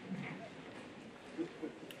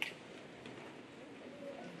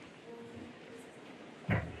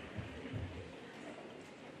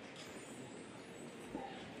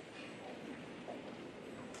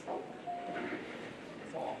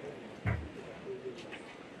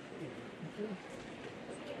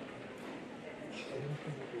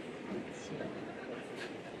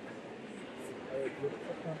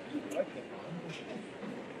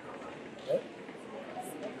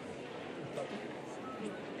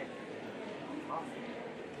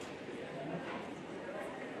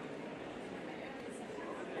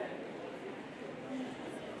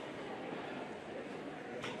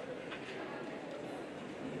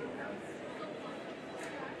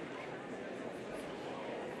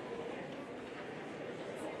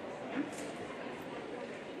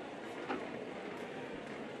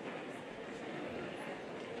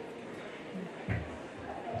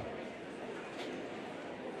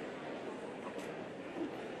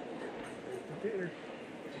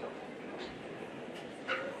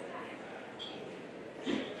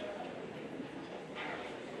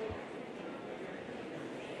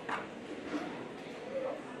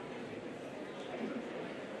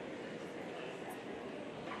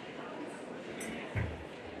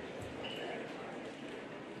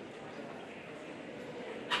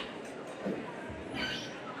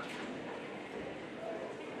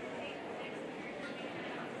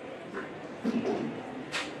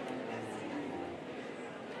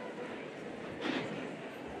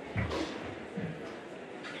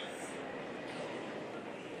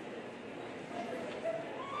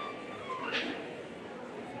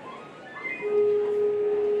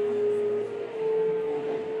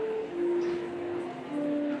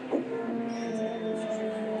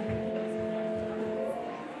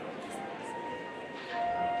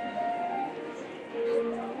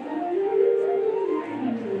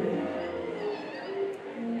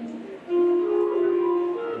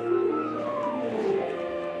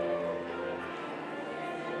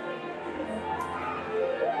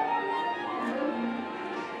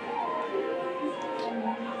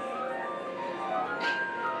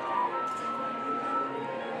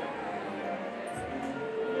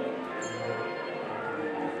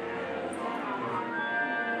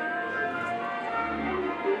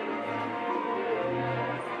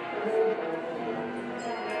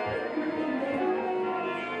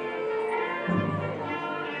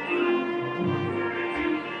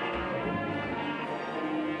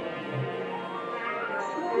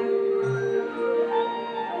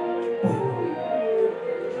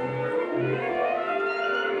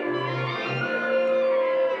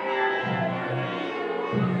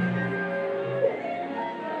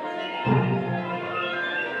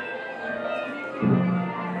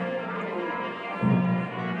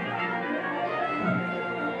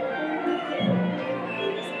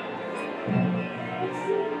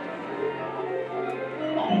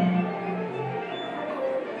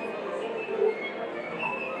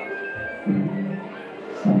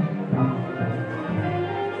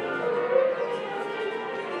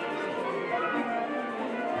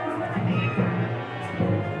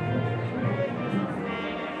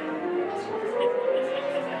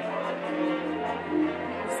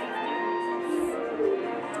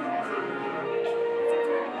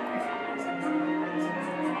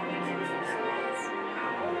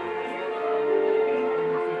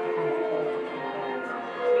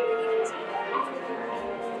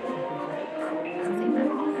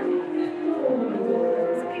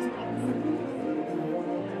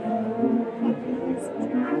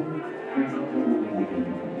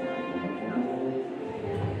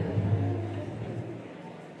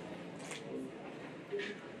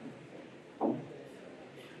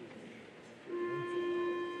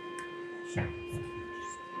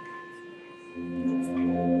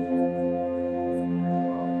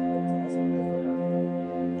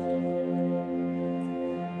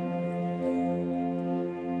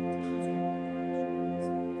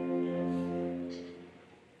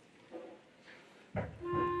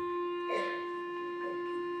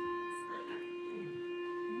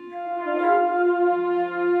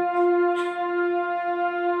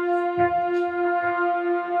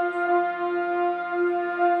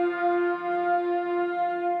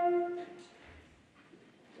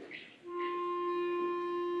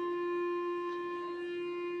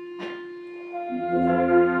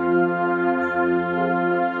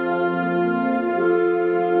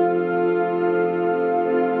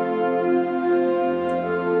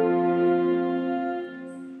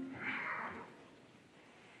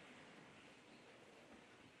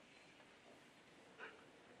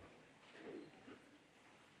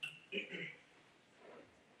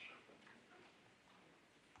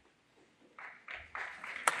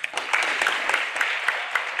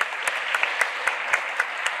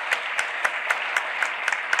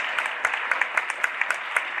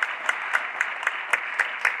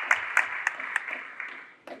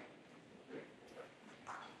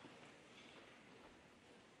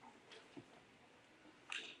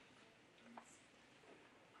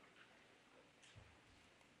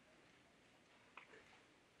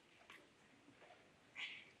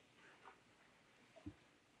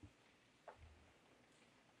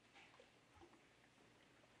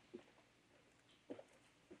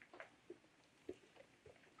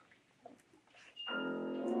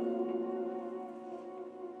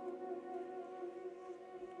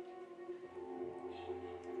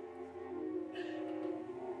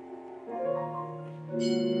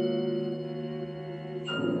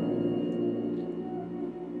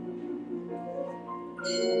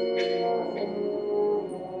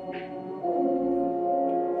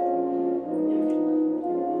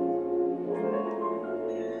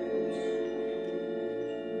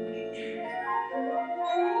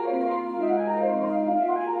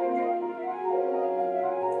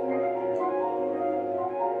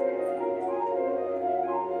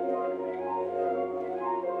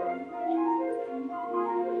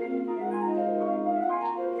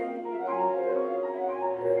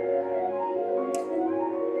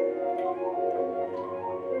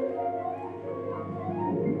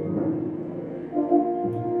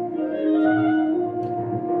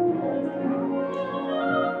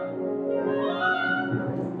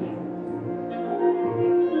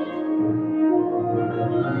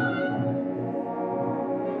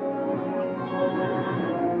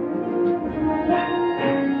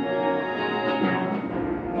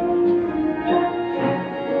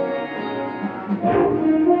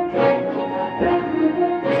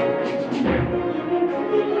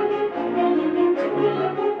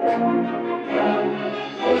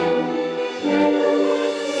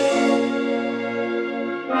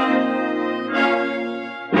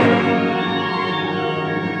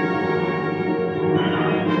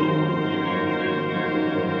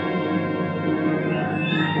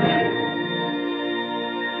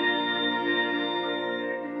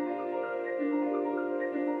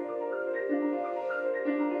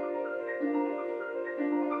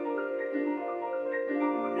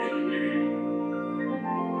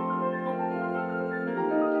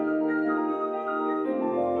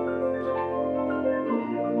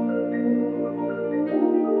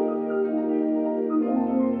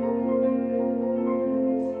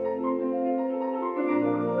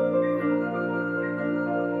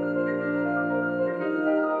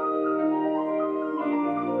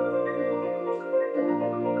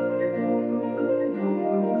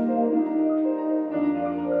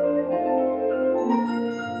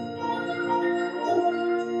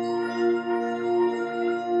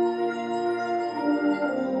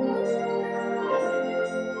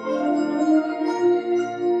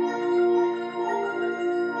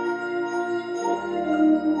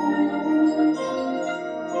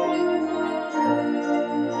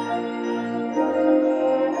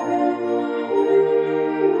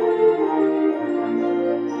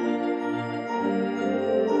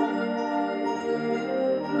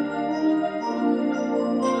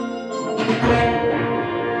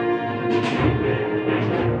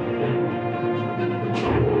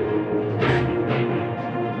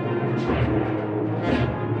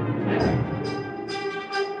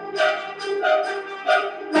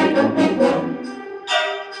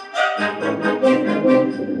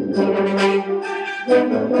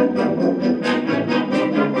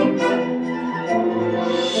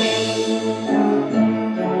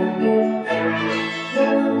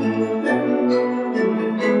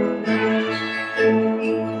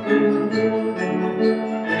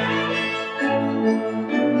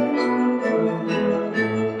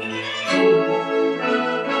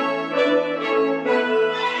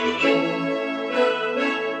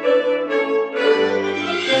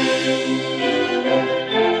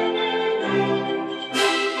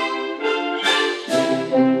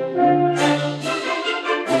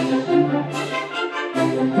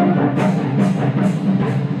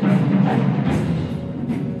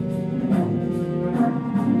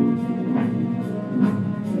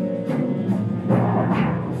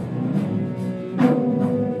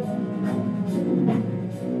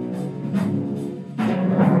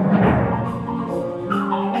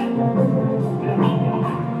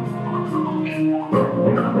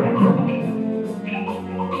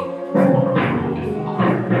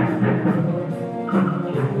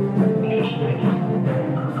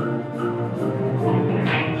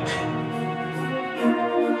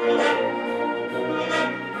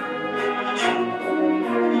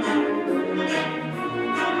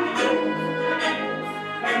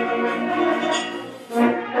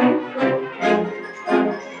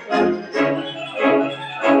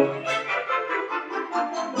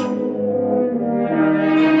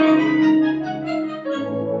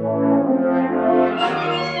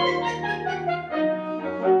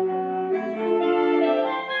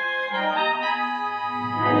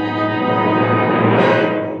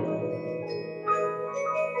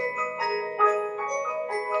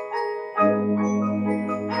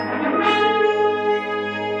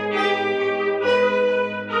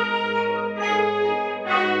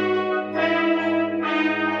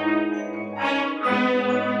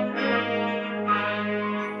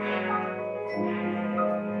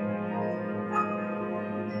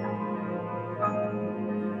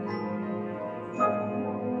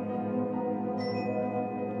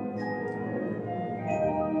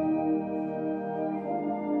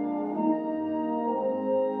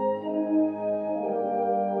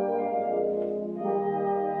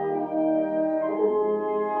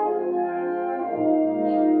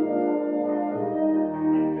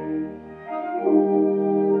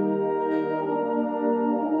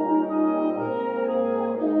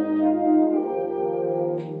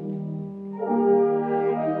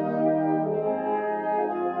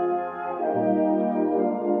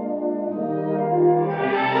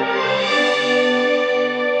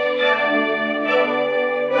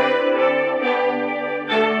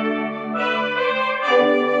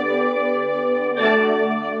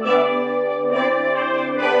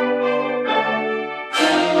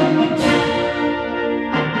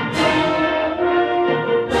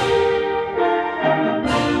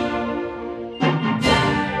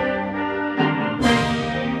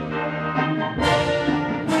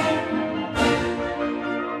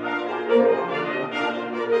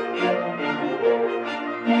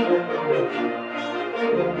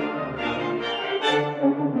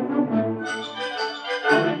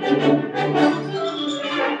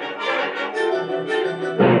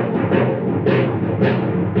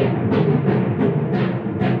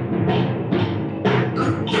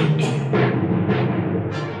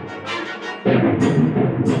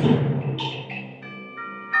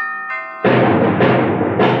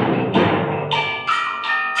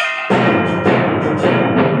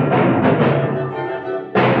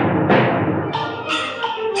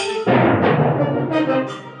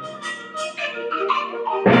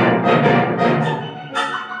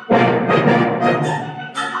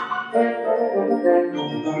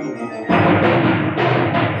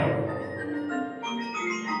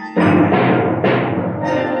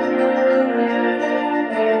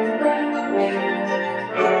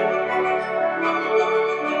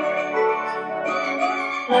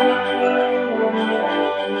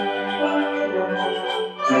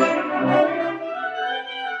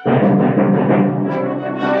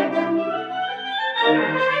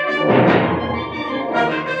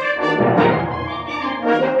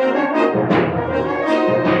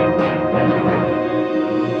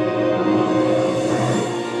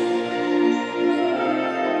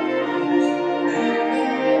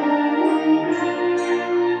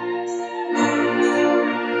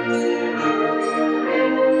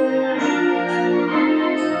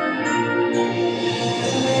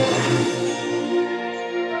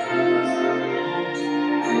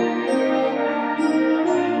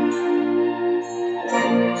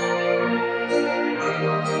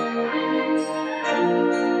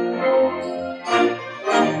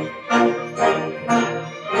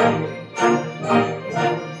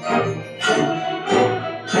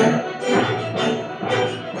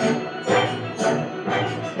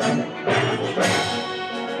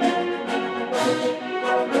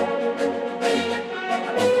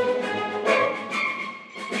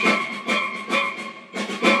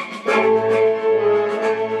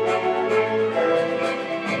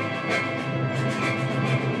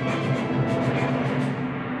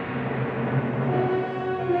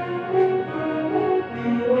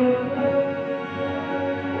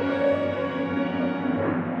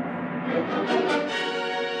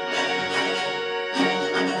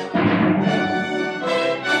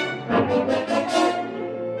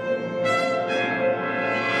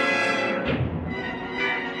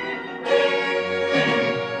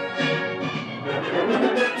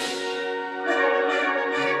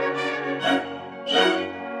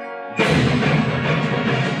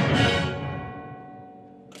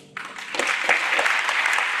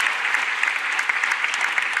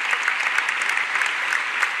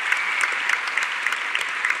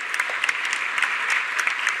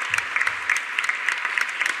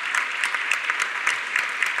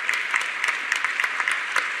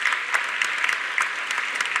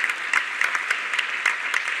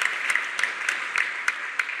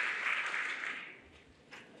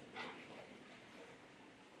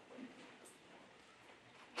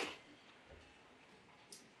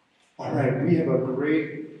 All right, we have a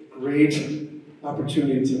great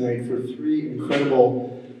opportunity tonight for 3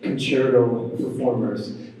 incredible concerto performers.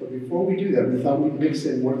 But before we do that, we thought we'd mix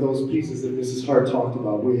in one of those pieces that Mrs. Hart talked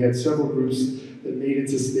about. We had several groups that made it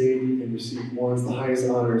to state and received ones, the highest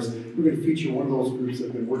honors. We're going to feature one of those groups that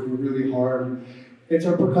have been working really hard. It's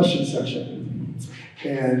our percussion section.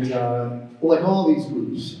 And like all these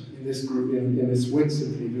groups, in this Wind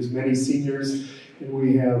Symphony, there's many seniors, and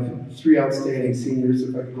we have 3 outstanding seniors,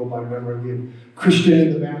 if I can go by memory. We have Christian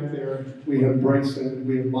in the back there, we have Bryson,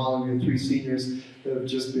 we have Molly, we have 3 seniors that have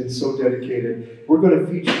just been so dedicated. We're going to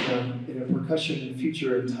feature them in a percussion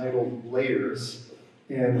feature entitled Layers,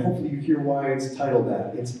 and hopefully you hear why it's titled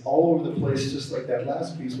that. It's all over the place, just like that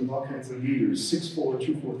last piece, with all kinds of meters, 6/4,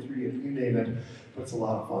 2/4, 3, and you name it, but it's a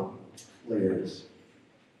lot of fun. Layers.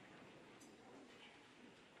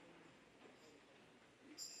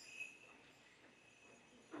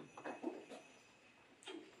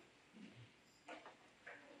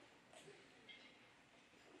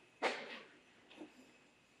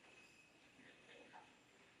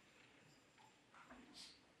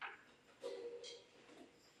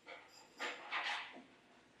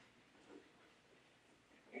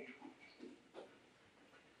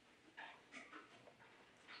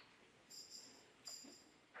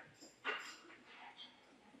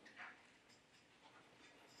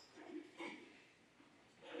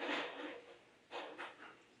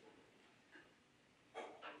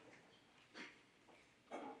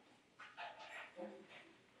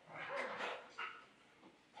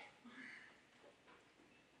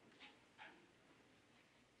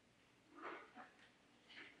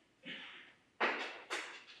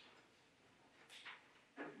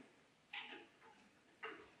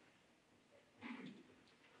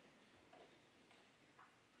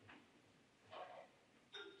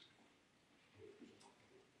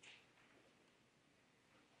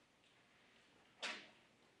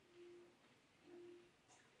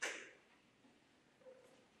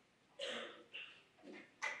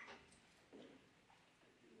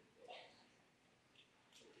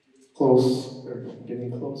 Close, or getting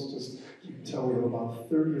close, just you can tell we have about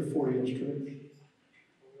 30 or 40 instruments.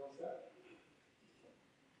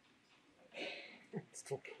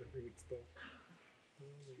 Still carrying stuff. Oh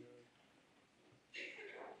my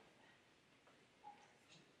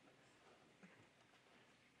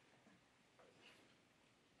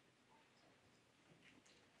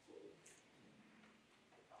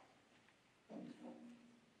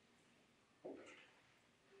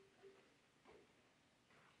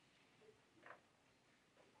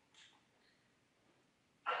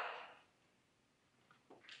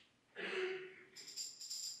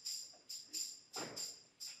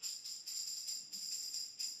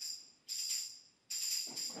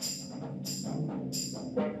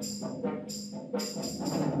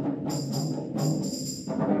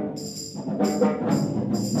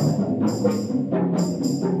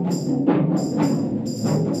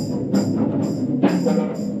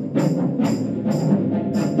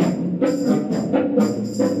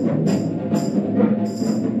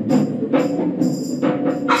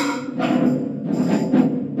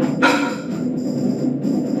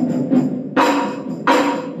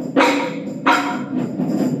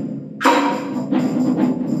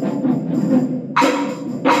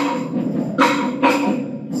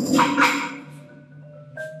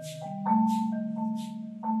God.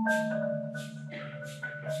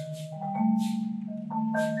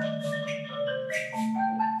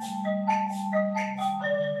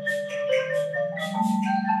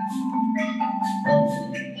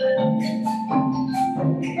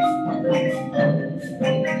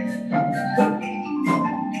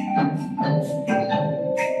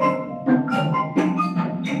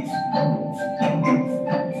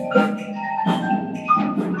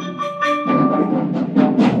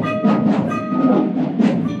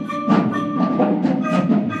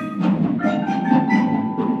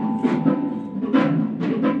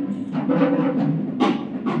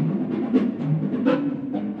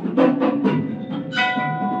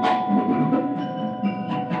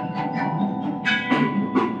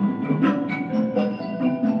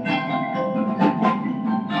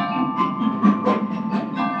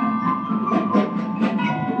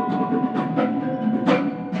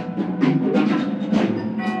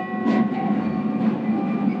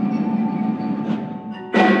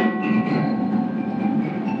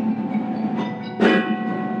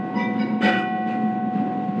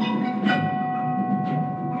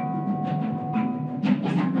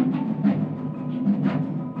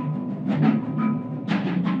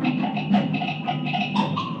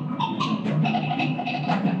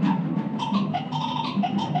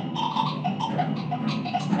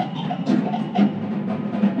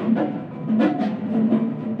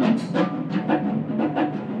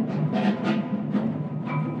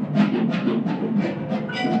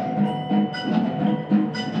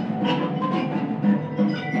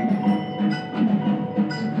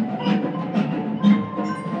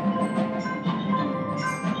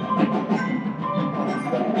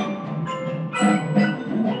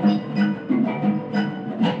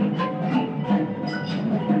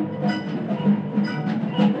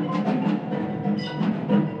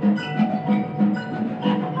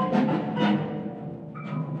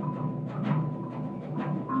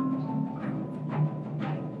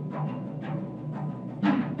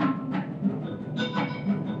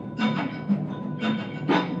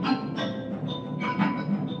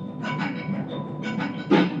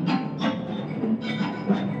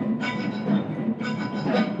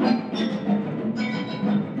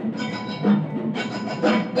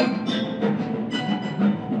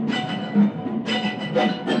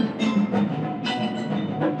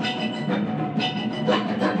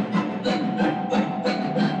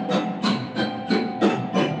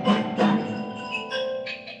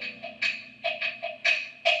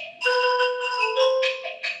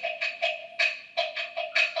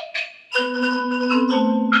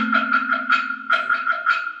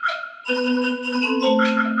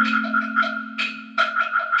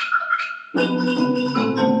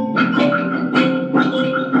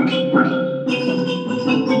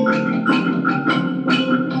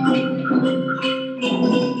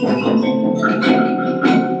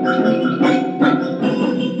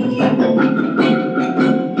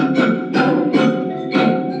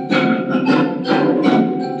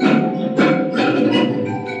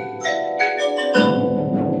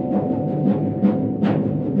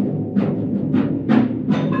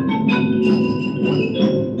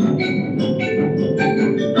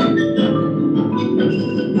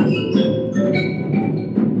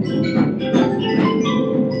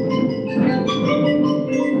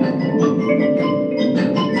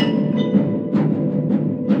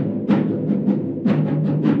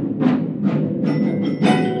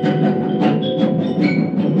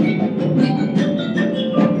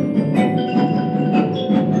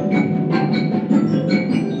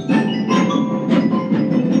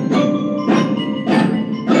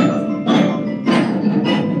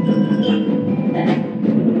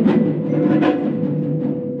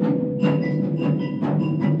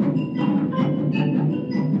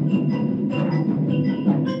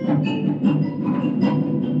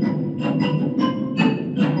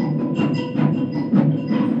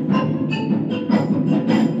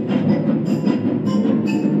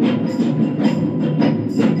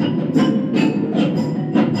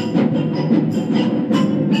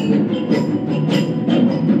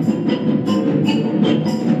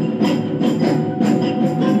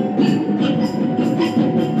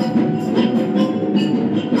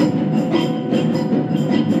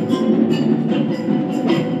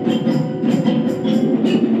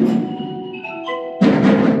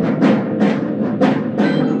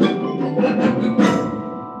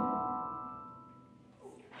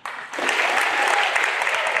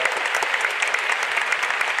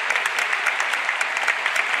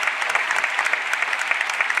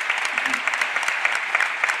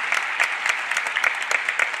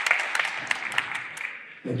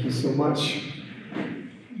 Thank you so much.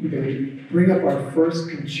 We're going to bring up our first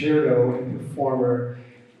concerto performer.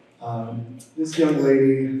 This young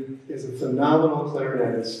lady is a phenomenal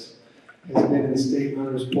clarinetist, has been in the State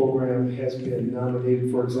Honors Program, has been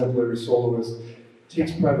nominated for exemplary soloist,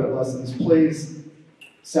 takes private lessons, plays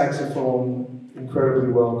saxophone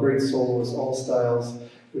incredibly well, great soloist, all styles,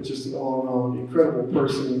 but just an all-around incredible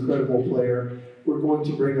person, incredible player. We're going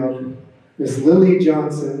to bring up Miss Lily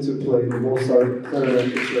Johnson to play the Mozart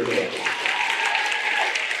Clarinet Concerto.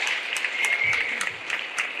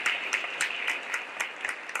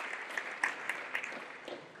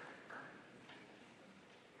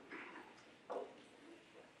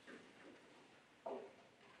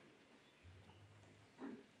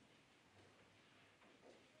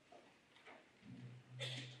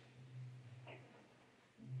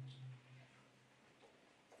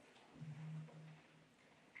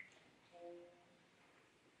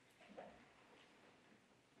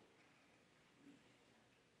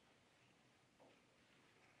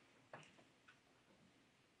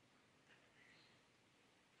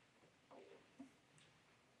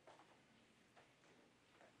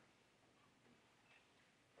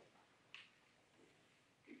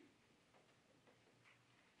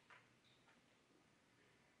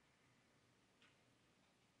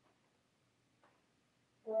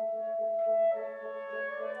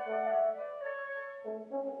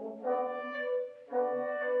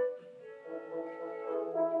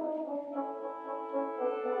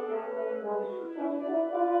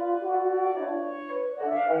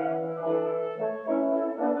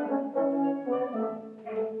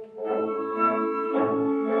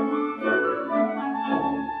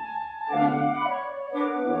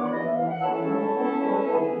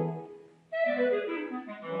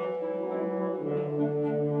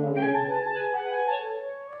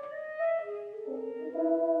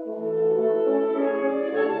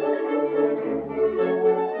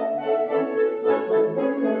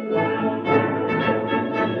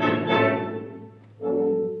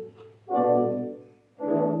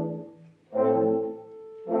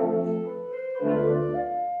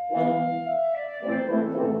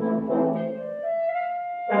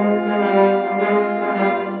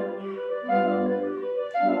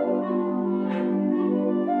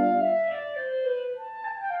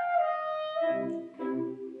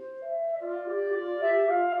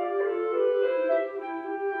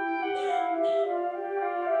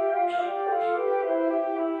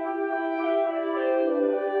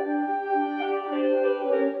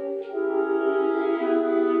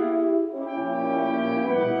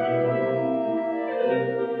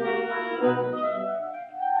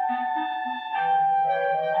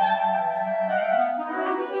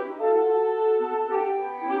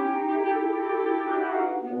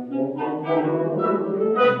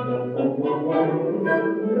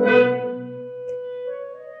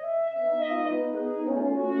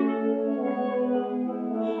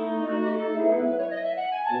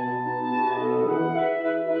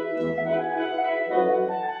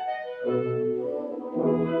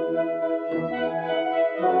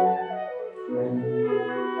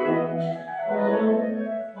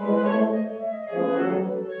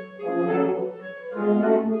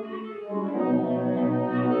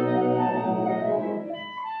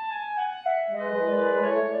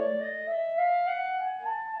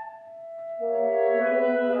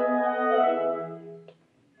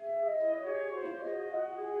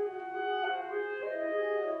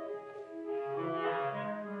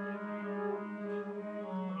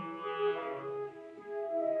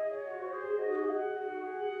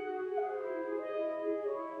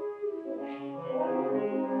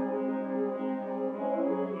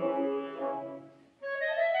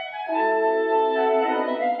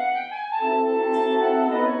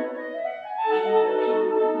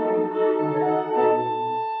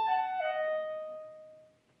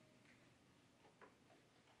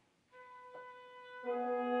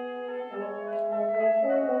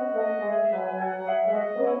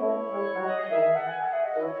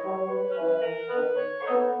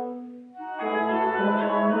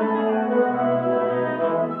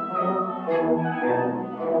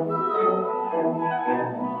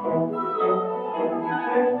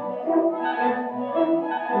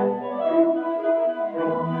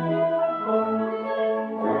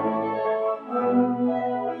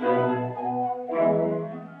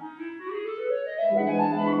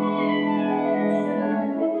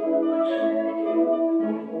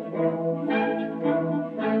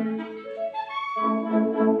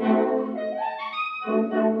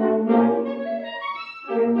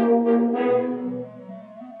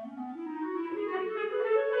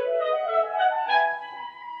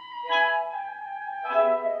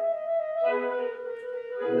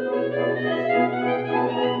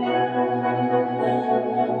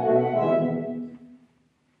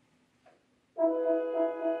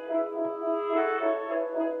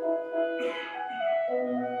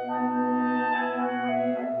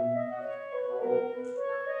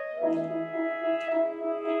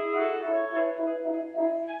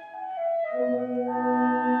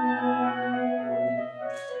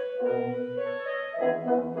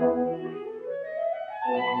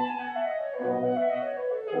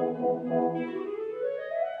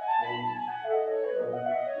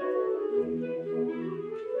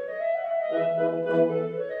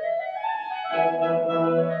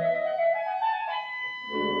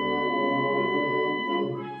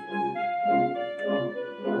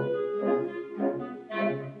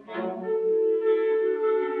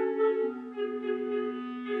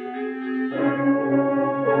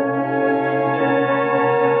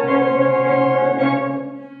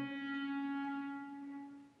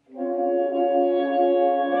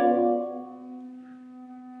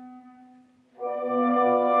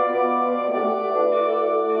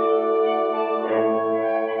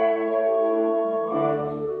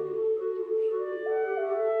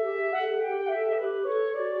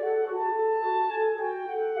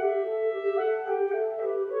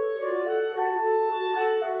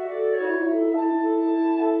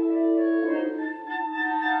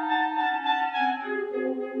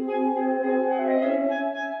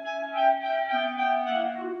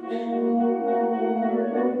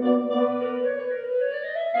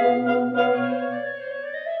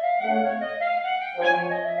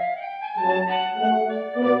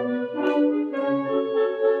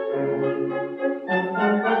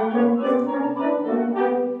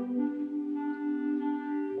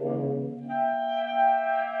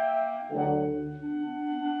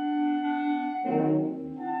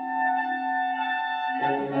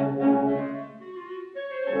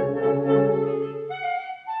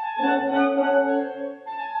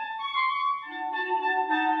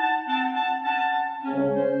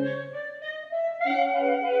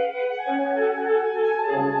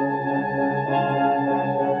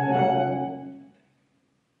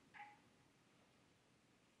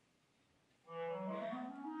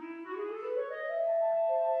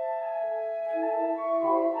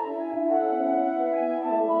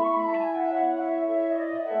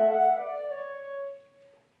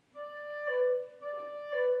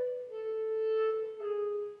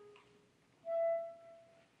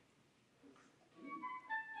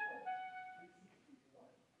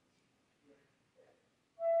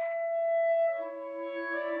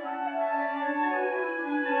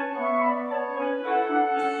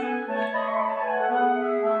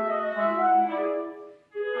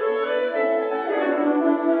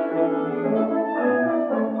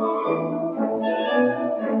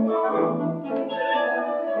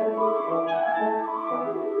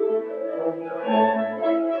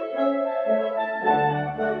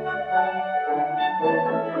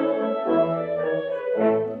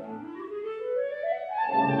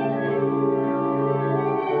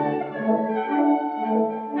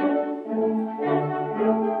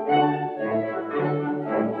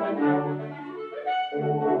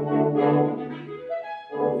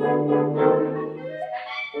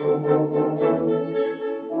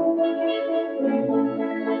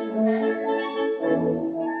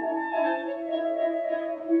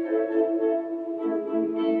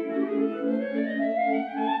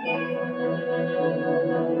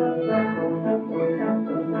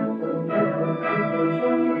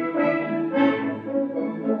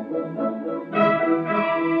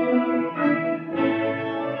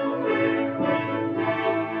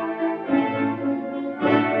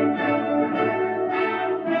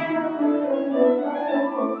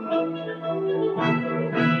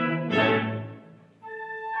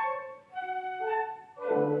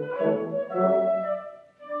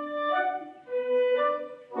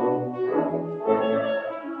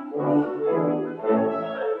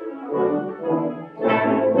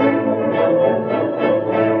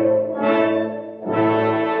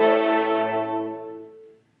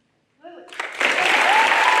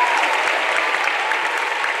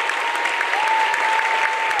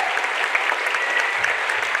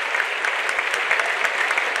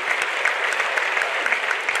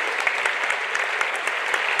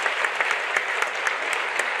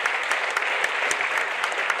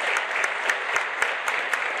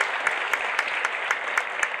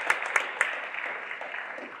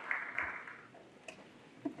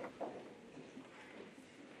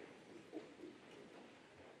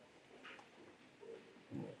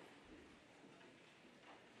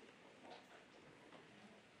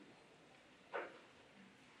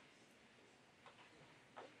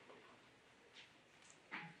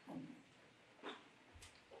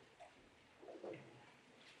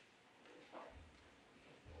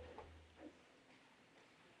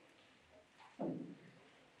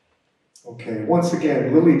 Okay, once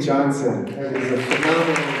again, Lily Johnson. That is a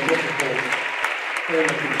phenomenal, difficult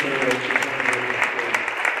concerto.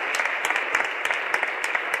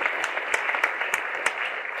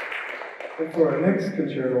 And for our next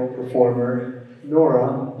concerto performer,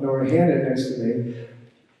 Nora Hannon next to me,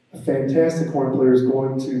 a fantastic horn player, is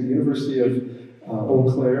going to the University of Eau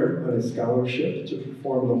Claire on a scholarship to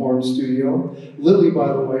perform the horn studio. Lily,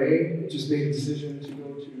 by the way, just made a decision to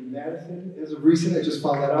go to Madison. As of recent, I just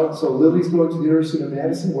found that out. So Lily's going to the University of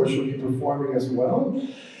Madison, where she'll be performing as well.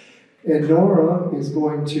 And Nora is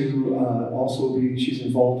going to also be, she's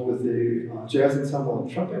involved with the jazz ensemble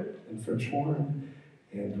and trumpet and French horn.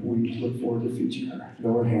 And we look forward to featuring her.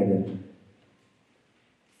 Nora Hannon.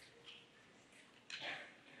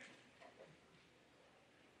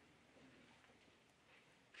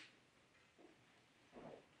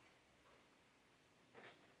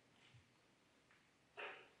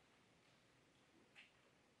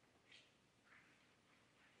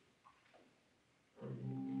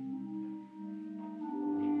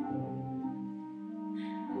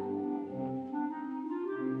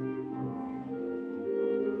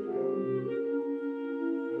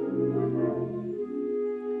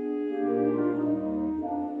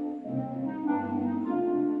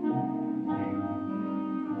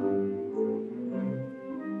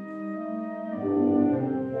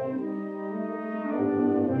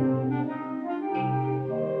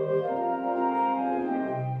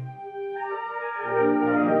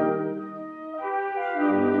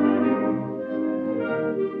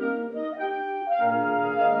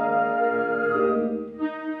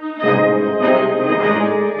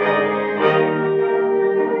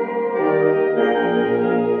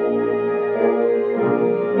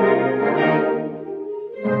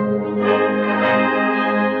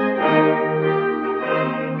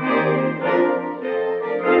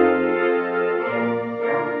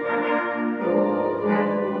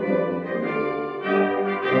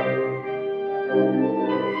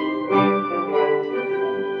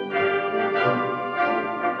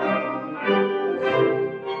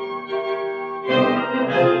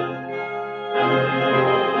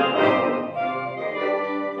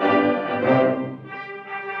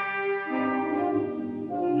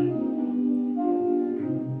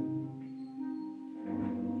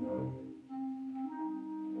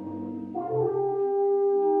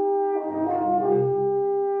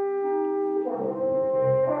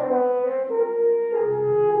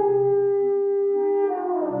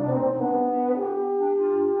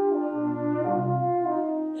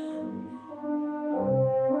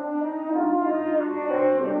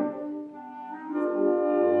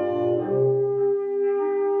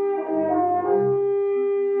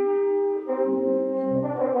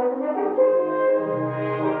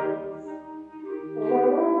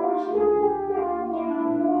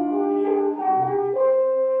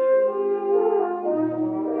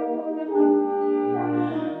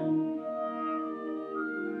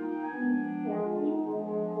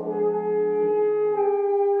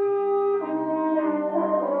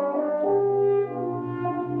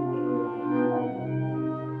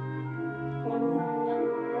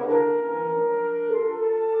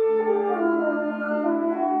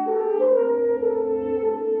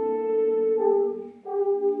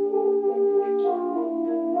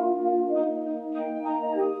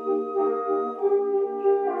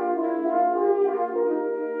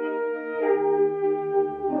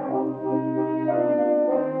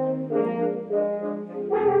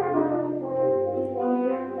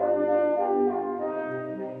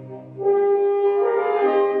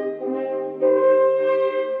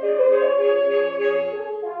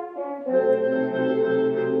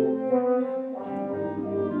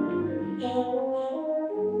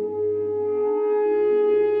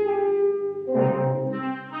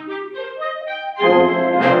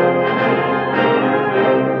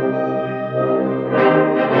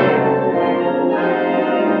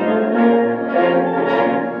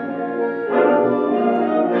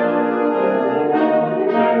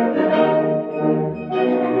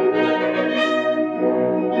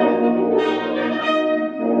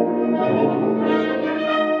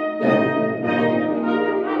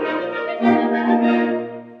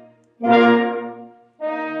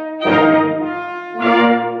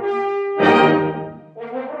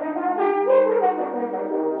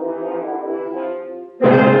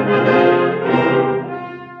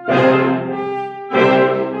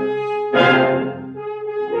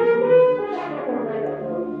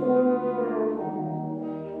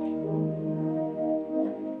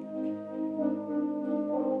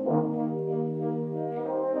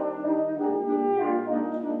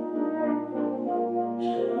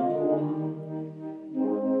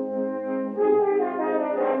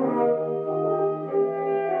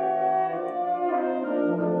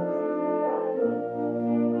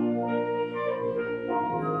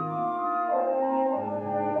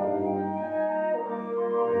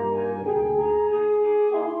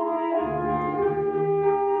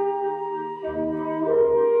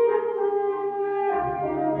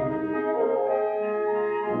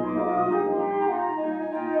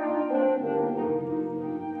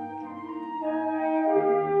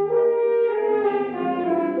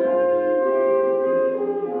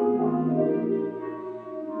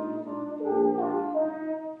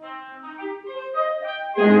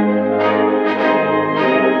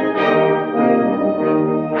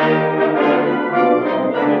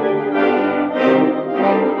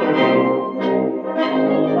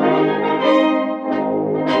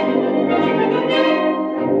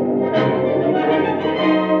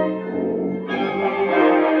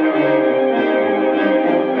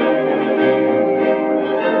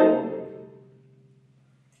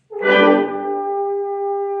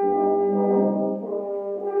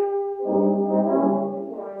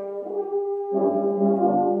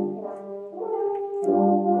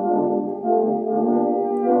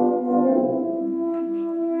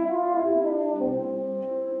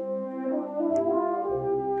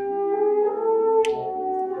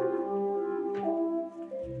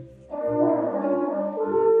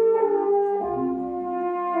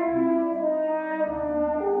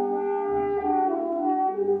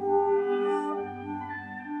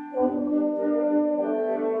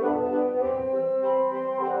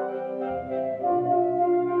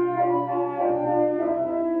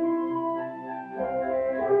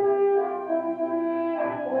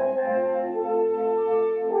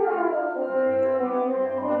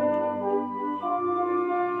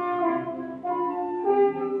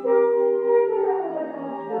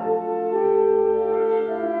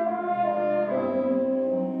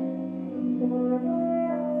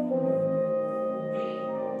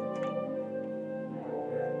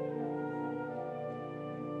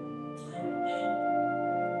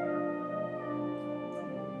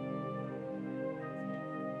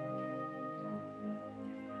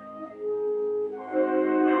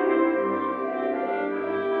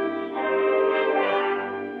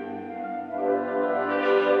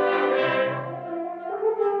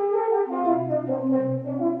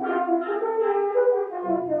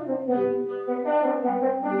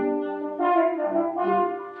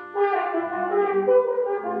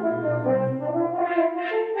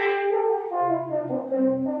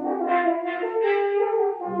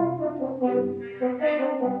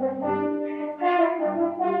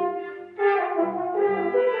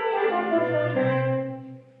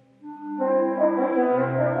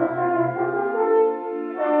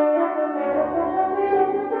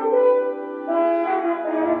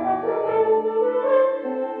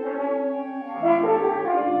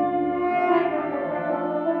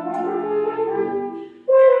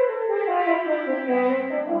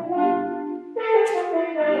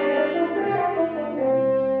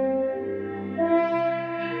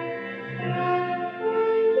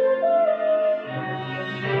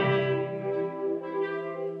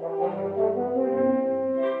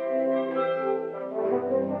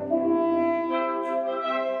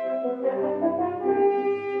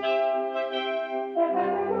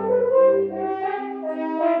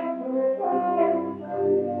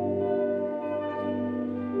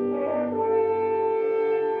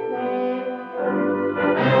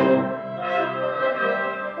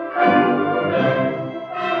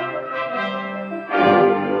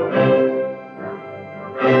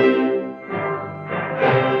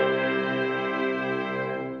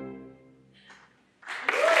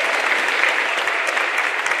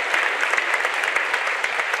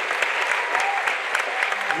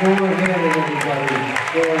 Go ahead, everybody.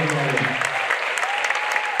 Go ahead.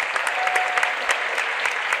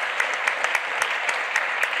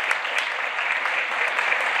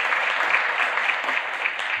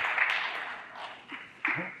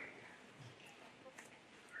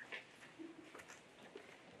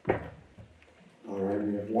 All right,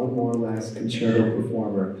 we have one more last concerto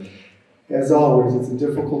performer. As always, it's a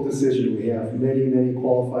difficult decision. We have many, many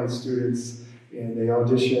qualified students, and they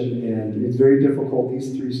audition, and it's very difficult.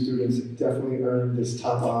 These three students definitely earned this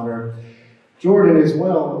top honor. Jordan, as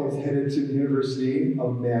well, is headed to the University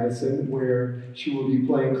of Madison, where she will be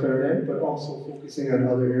playing clarinet, but also focusing on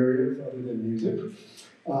other areas other than music.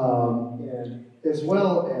 And as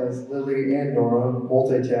well as Lily and Nora,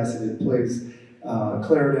 multifaceted, plays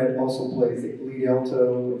clarinet, also plays lead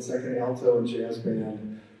alto and second alto and jazz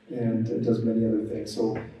band, and does many other things.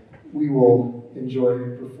 So we will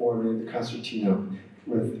enjoy performing the concertino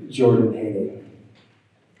with Jordan Haney.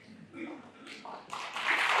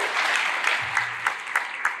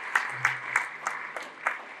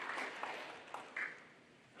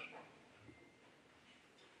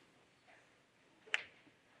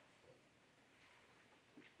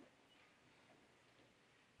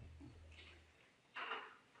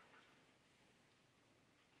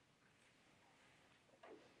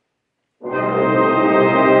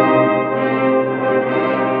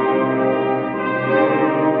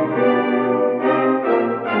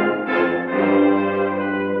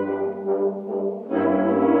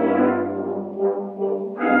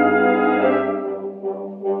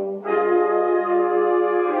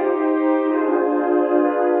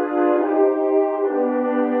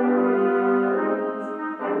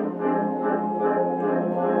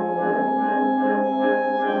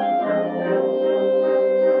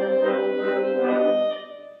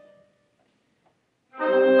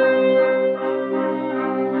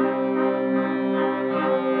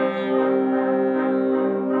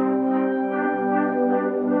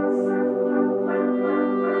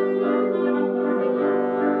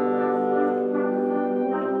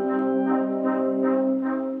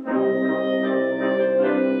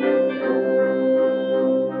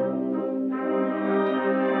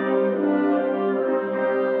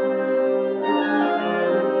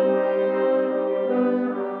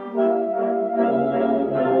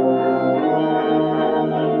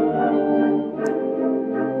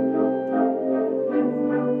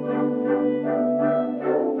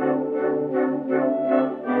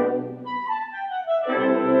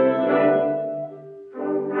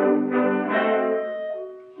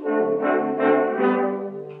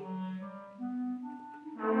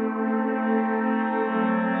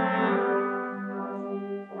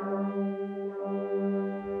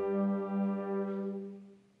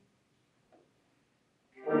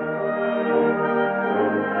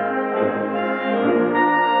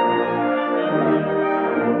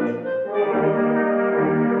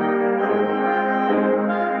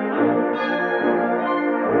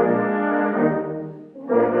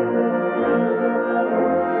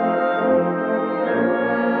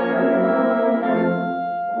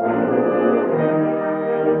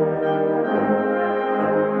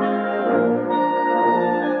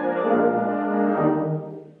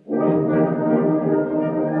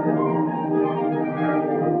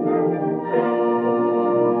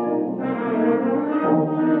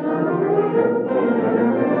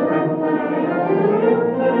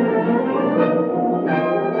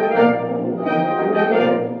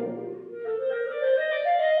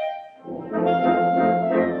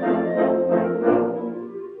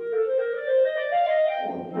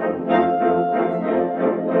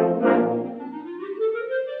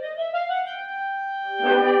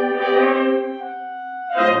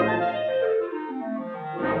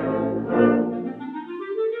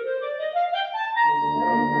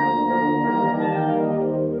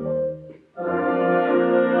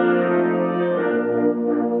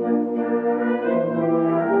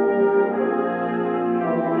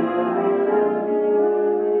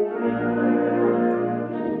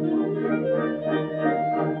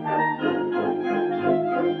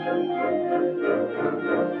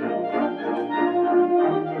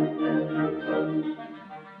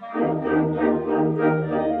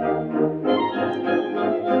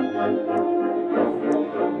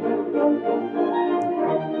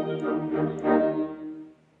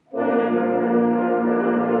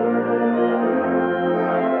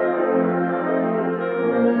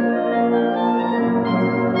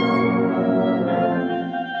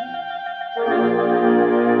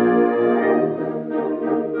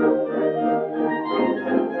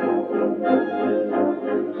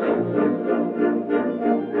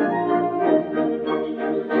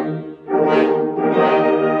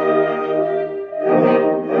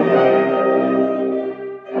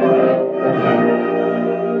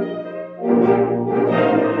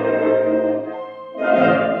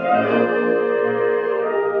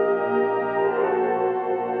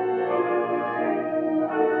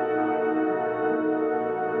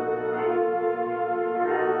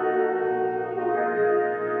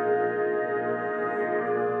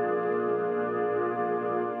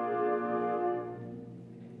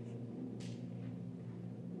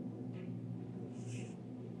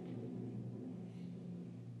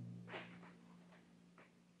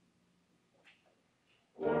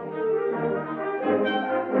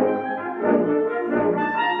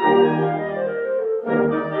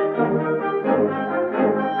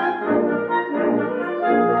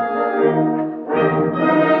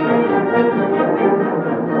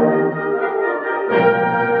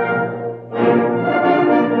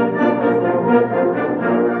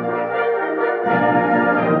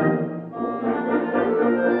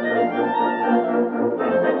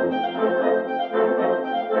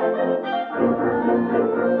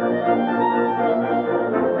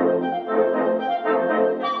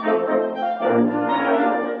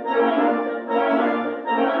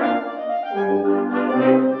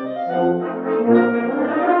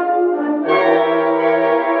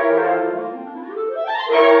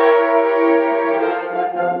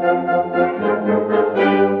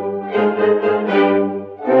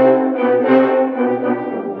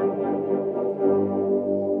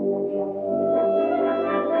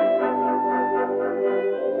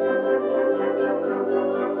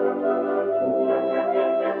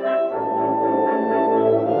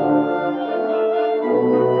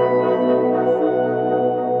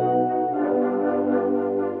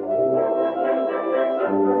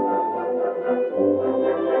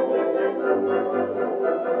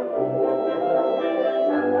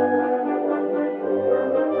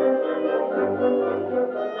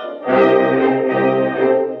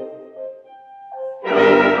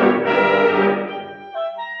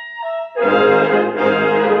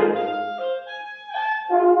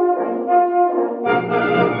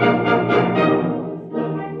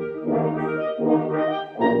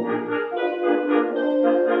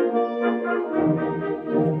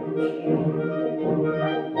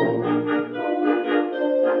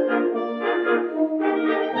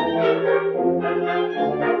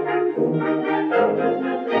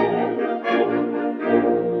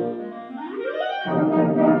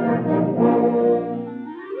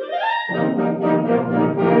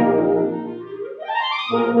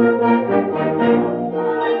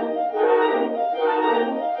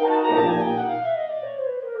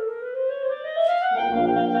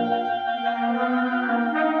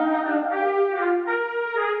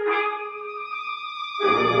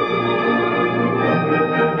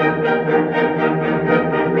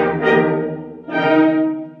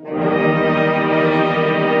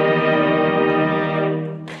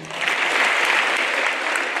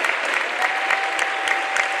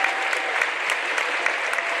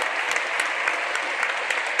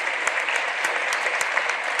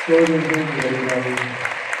 Jordan Henry, everybody.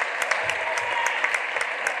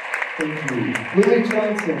 Thank you. Lily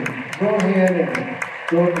Johnson, Rohan, and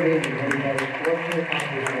Jordan Henry, everybody. What an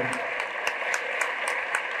accomplishment.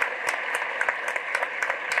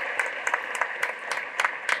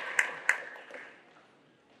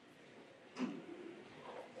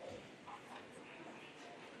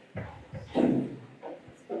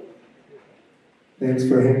 Thanks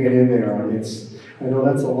for hanging in there, audience. I know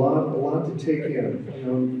that's a lot to take in. You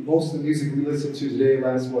know, most of the music we listen to today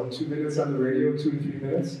lasts, what, 2 minutes on the radio, 2 to 3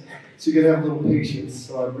 minutes? So you gotta have a little patience.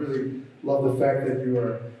 So I really love the fact that you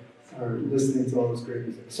are listening to all this great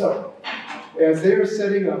music. So, as they are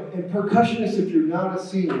setting up, and percussionists, if you're not a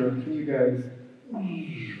senior, can you guys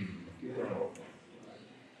get that?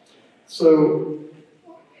 So,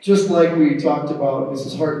 just like we talked about,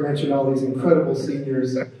 Mrs. Hart mentioned all these incredible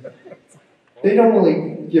seniors. They don't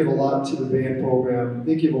only give a lot to the band program,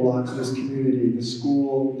 they give a lot to this community, the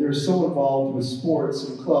school. They're so involved with sports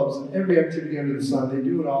and clubs and every activity under the sun. They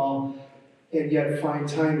do it all, and yet find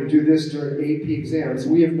time to do this during AP exams.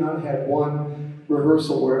 We have not had one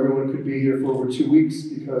rehearsal where everyone could be here for over 2 weeks,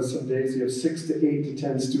 because some days you have 6 to 8 to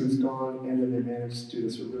 10 students gone, and then they manage to do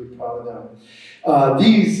this. We're really proud of them.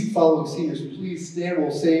 These following seniors, please stand.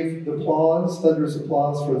 We'll save the applause, thunderous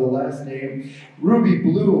applause for the last name. Ruby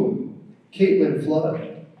Bloom, Caitlin Flood,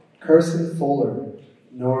 Carson Fuller,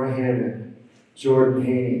 Nora Hammond, Jordan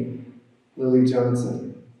Haney, Lily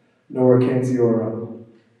Johnson, Nora Canziora,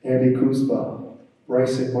 Abby Kuzba,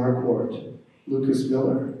 Bryson Marquardt, Lucas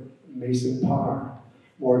Miller, Mason Parr,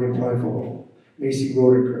 Morgan Preifel, Macy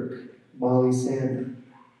Rodenkirk, Molly Sander,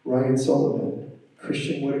 Ryan Sullivan,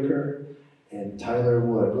 Christian Whitaker, and Tyler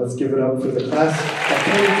Wood. Let's give it up for the class of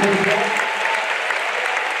 2021.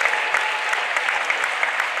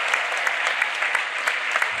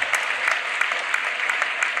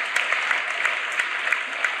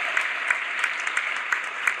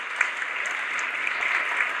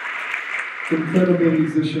 Incredible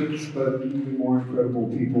musicians, but even more incredible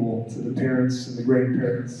people, to the parents and the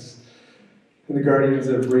grandparents and the guardians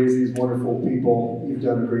that have raised these wonderful people. You've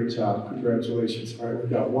done a great job. Congratulations. All right, we've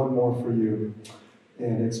got one more for you.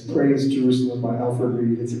 And it's Praise Jerusalem by Alfred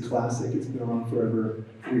Reed. It's a classic. It's been around forever.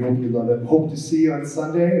 We hope you love it. Hope to see you on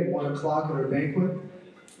Sunday at 1 o'clock at our banquet.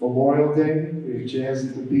 Memorial Day. We have Jazz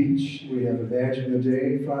at the Beach. We have Imagine the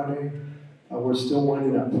Day Friday. We're still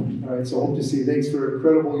winding up. All right, so hope to see you. Thanks for an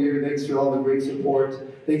incredible year. Thanks for all the great support.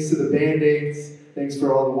 Thanks to the Band-Aids. Thanks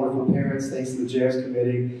for all the wonderful parents. Thanks to the Jazz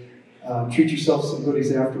Committee. Treat yourself some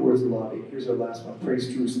goodies afterwards in the lobby. Here's our last one. Praise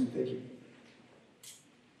Jerusalem. Thank you.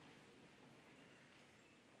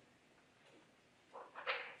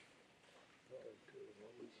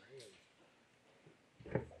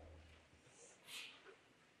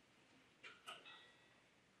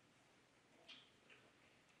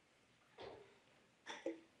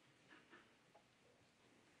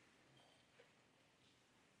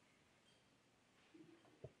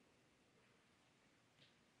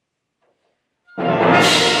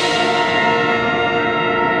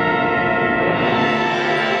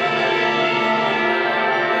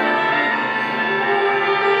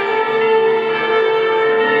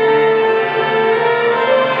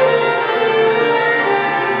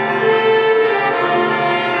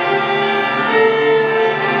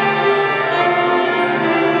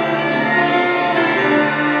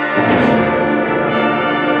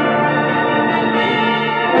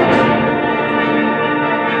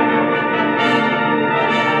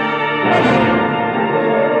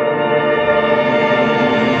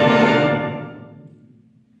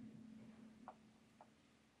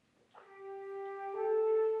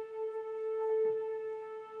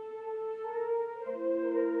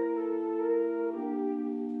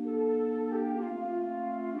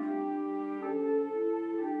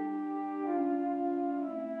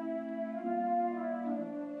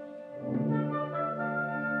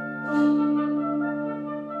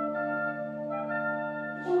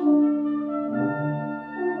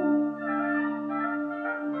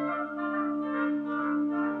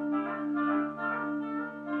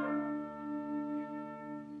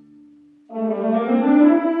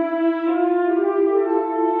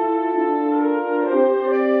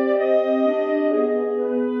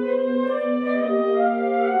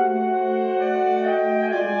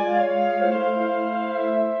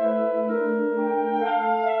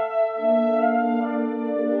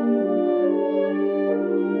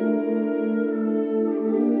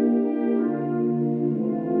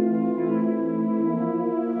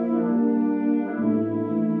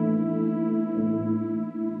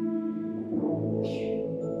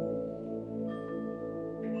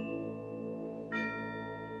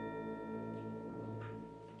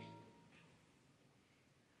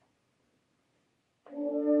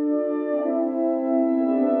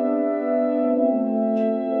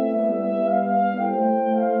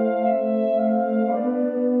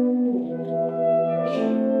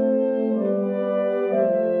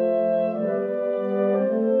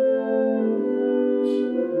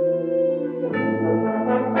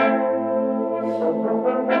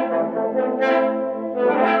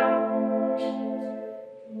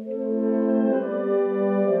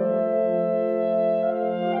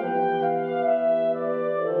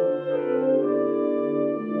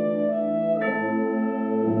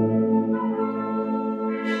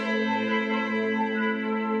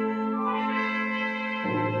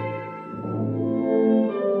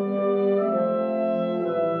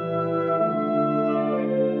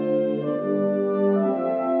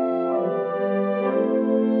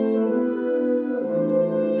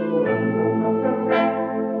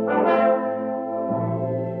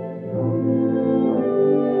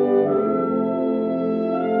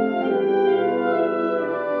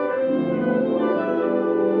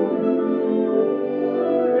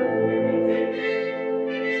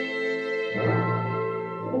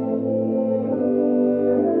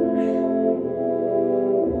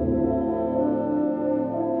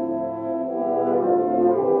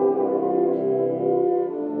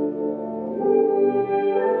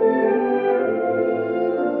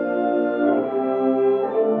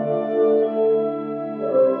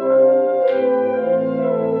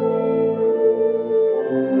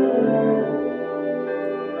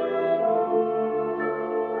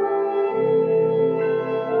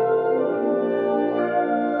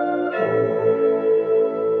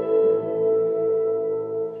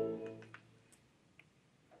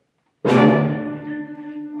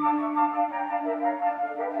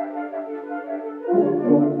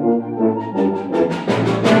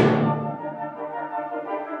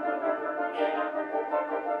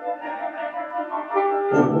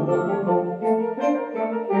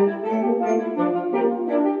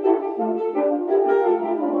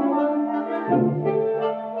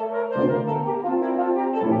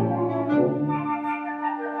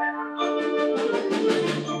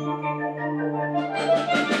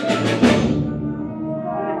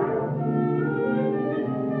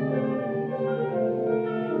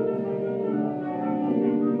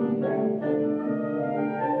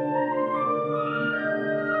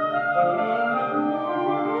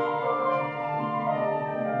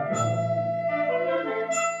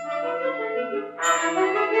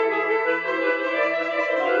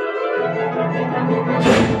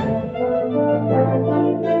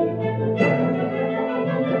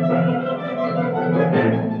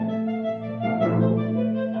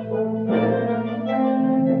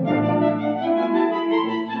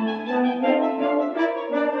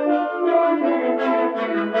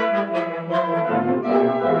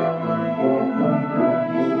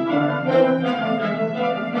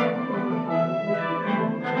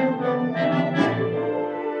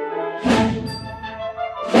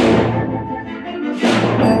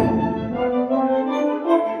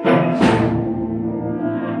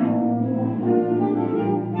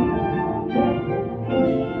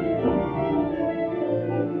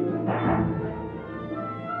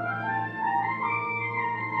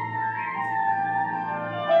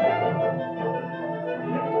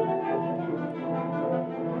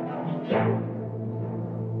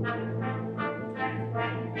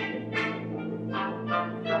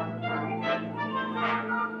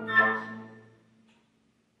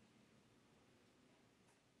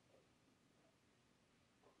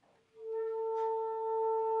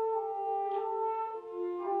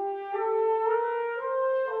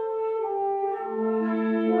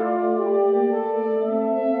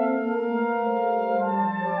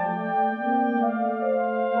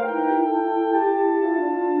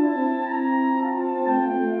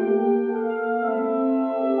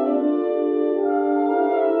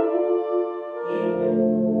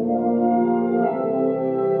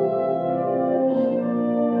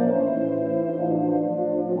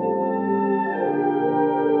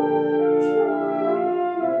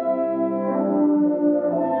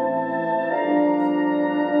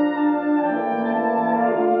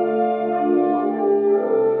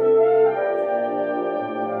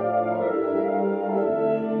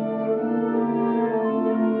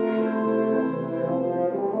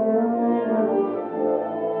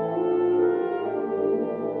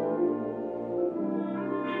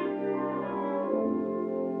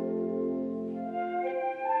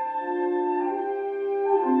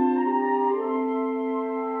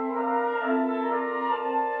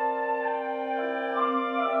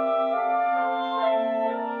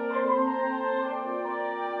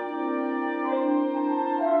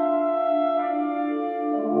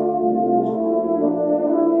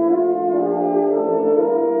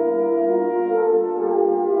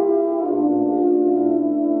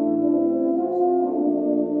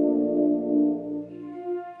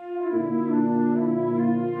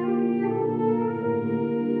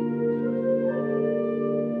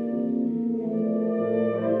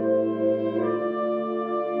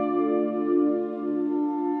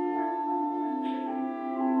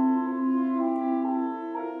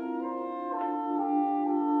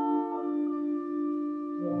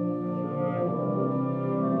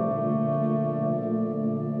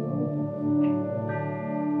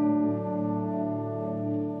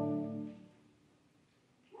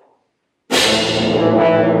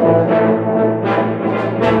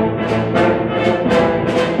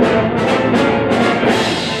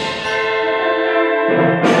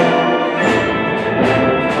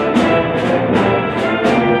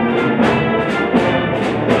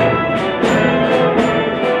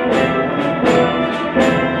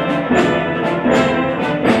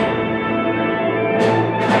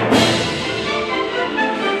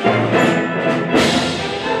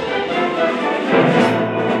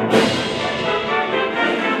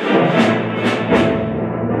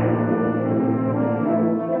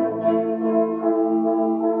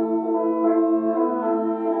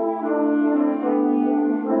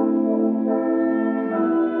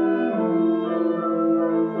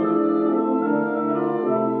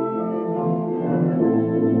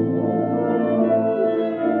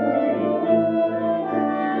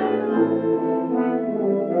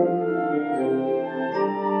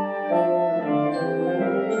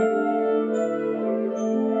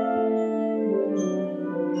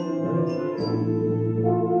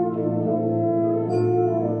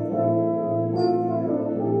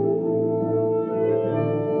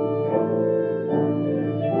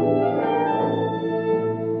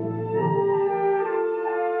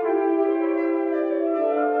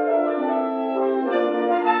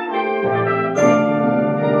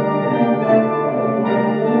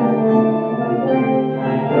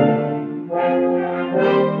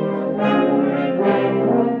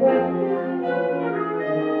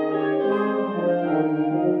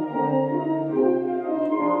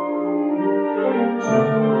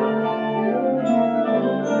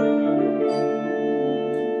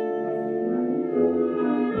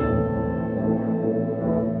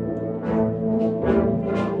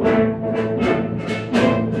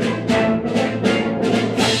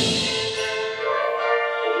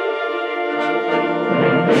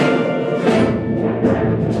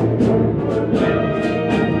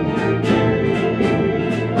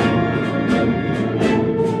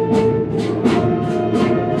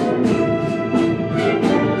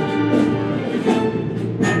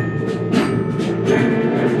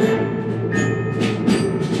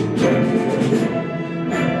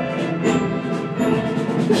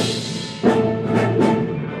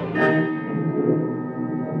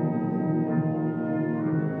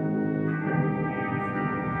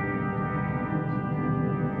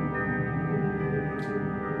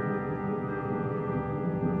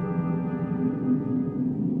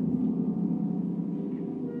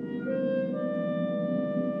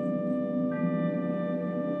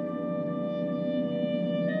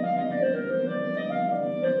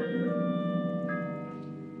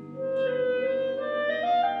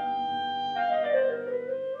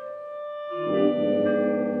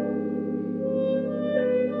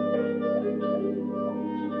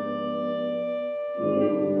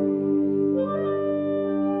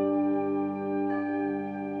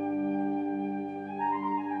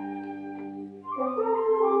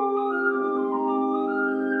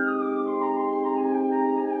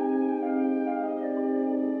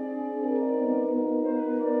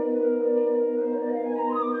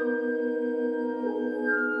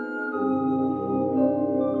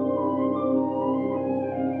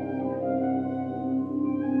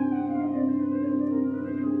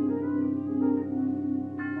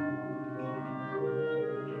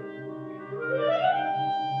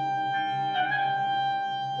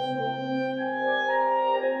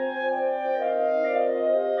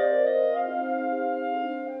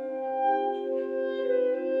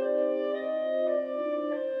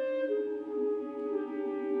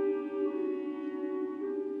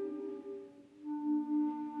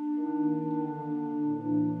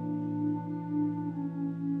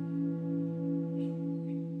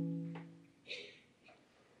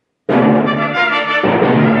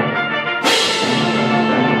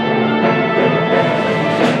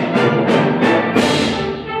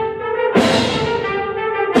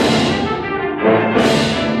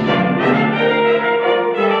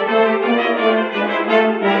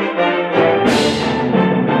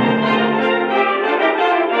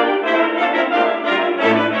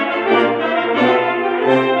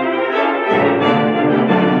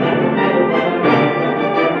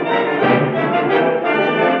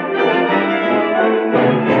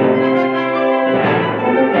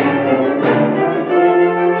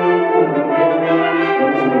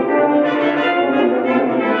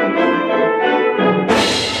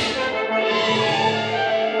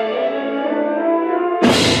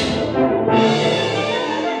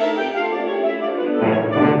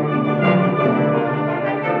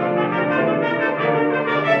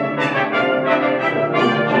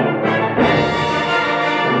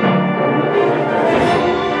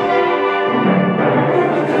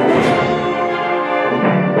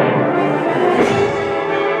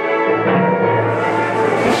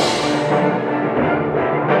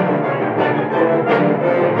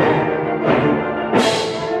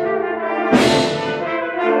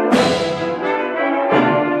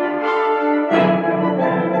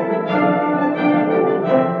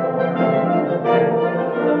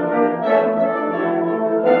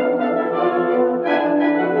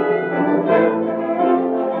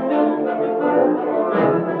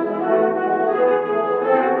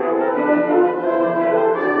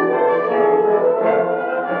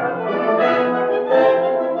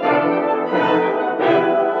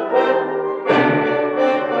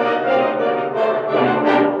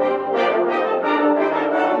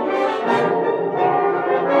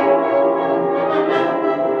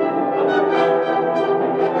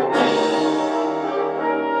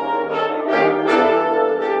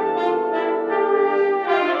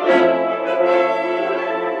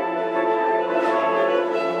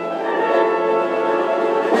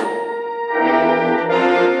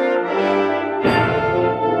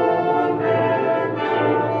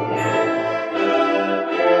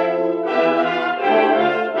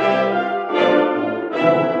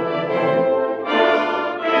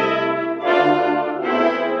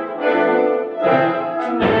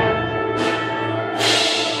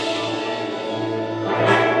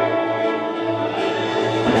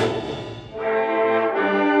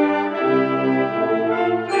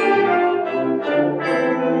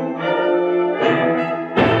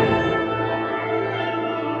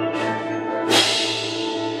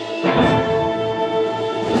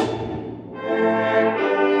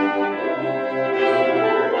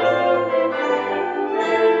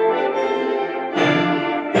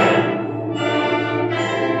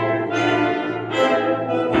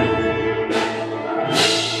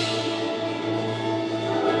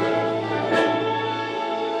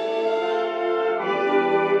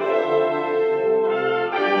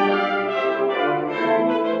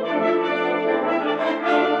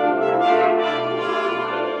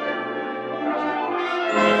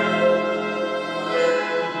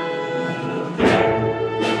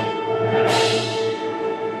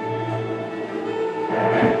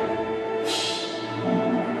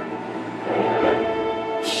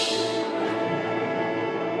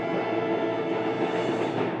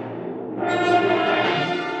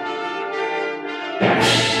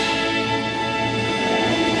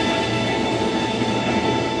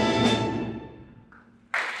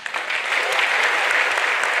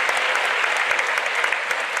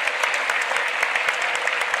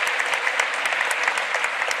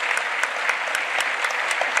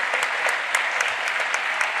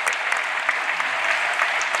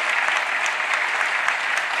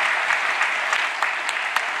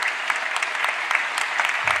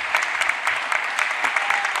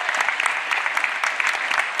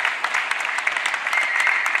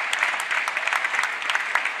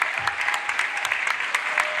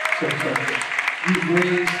 You've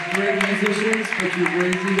raised great musicians, but you've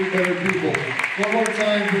raised even better people. One more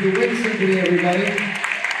time for the Wind Symphony, everybody.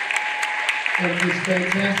 And this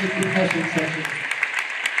fantastic percussion section.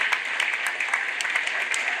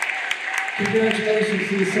 Congratulations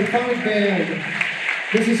to the Symphonic Band,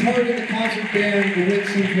 Mrs. Hargan, the Concert Band, the Wind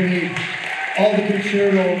Symphony, all the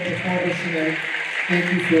concerto performers tonight.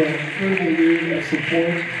 Thank you for an incredible year of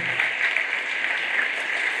support.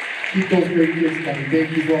 Keep those great kids coming.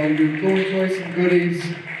 Thank you for all you do. Go enjoy some goodies.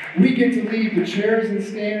 We get to leave the chairs and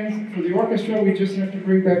stands. For the orchestra, we just have to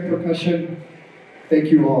bring back percussion.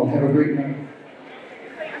 Thank you all. Have a great night.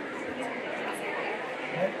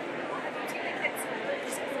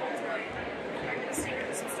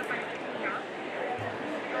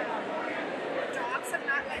 Dogs have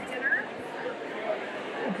not had dinner.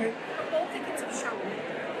 Okay. But both tickets have shown.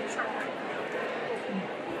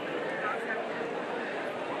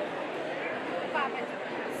 Bob and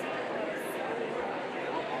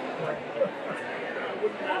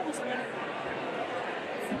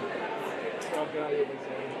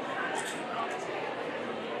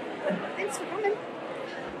Thanks for coming.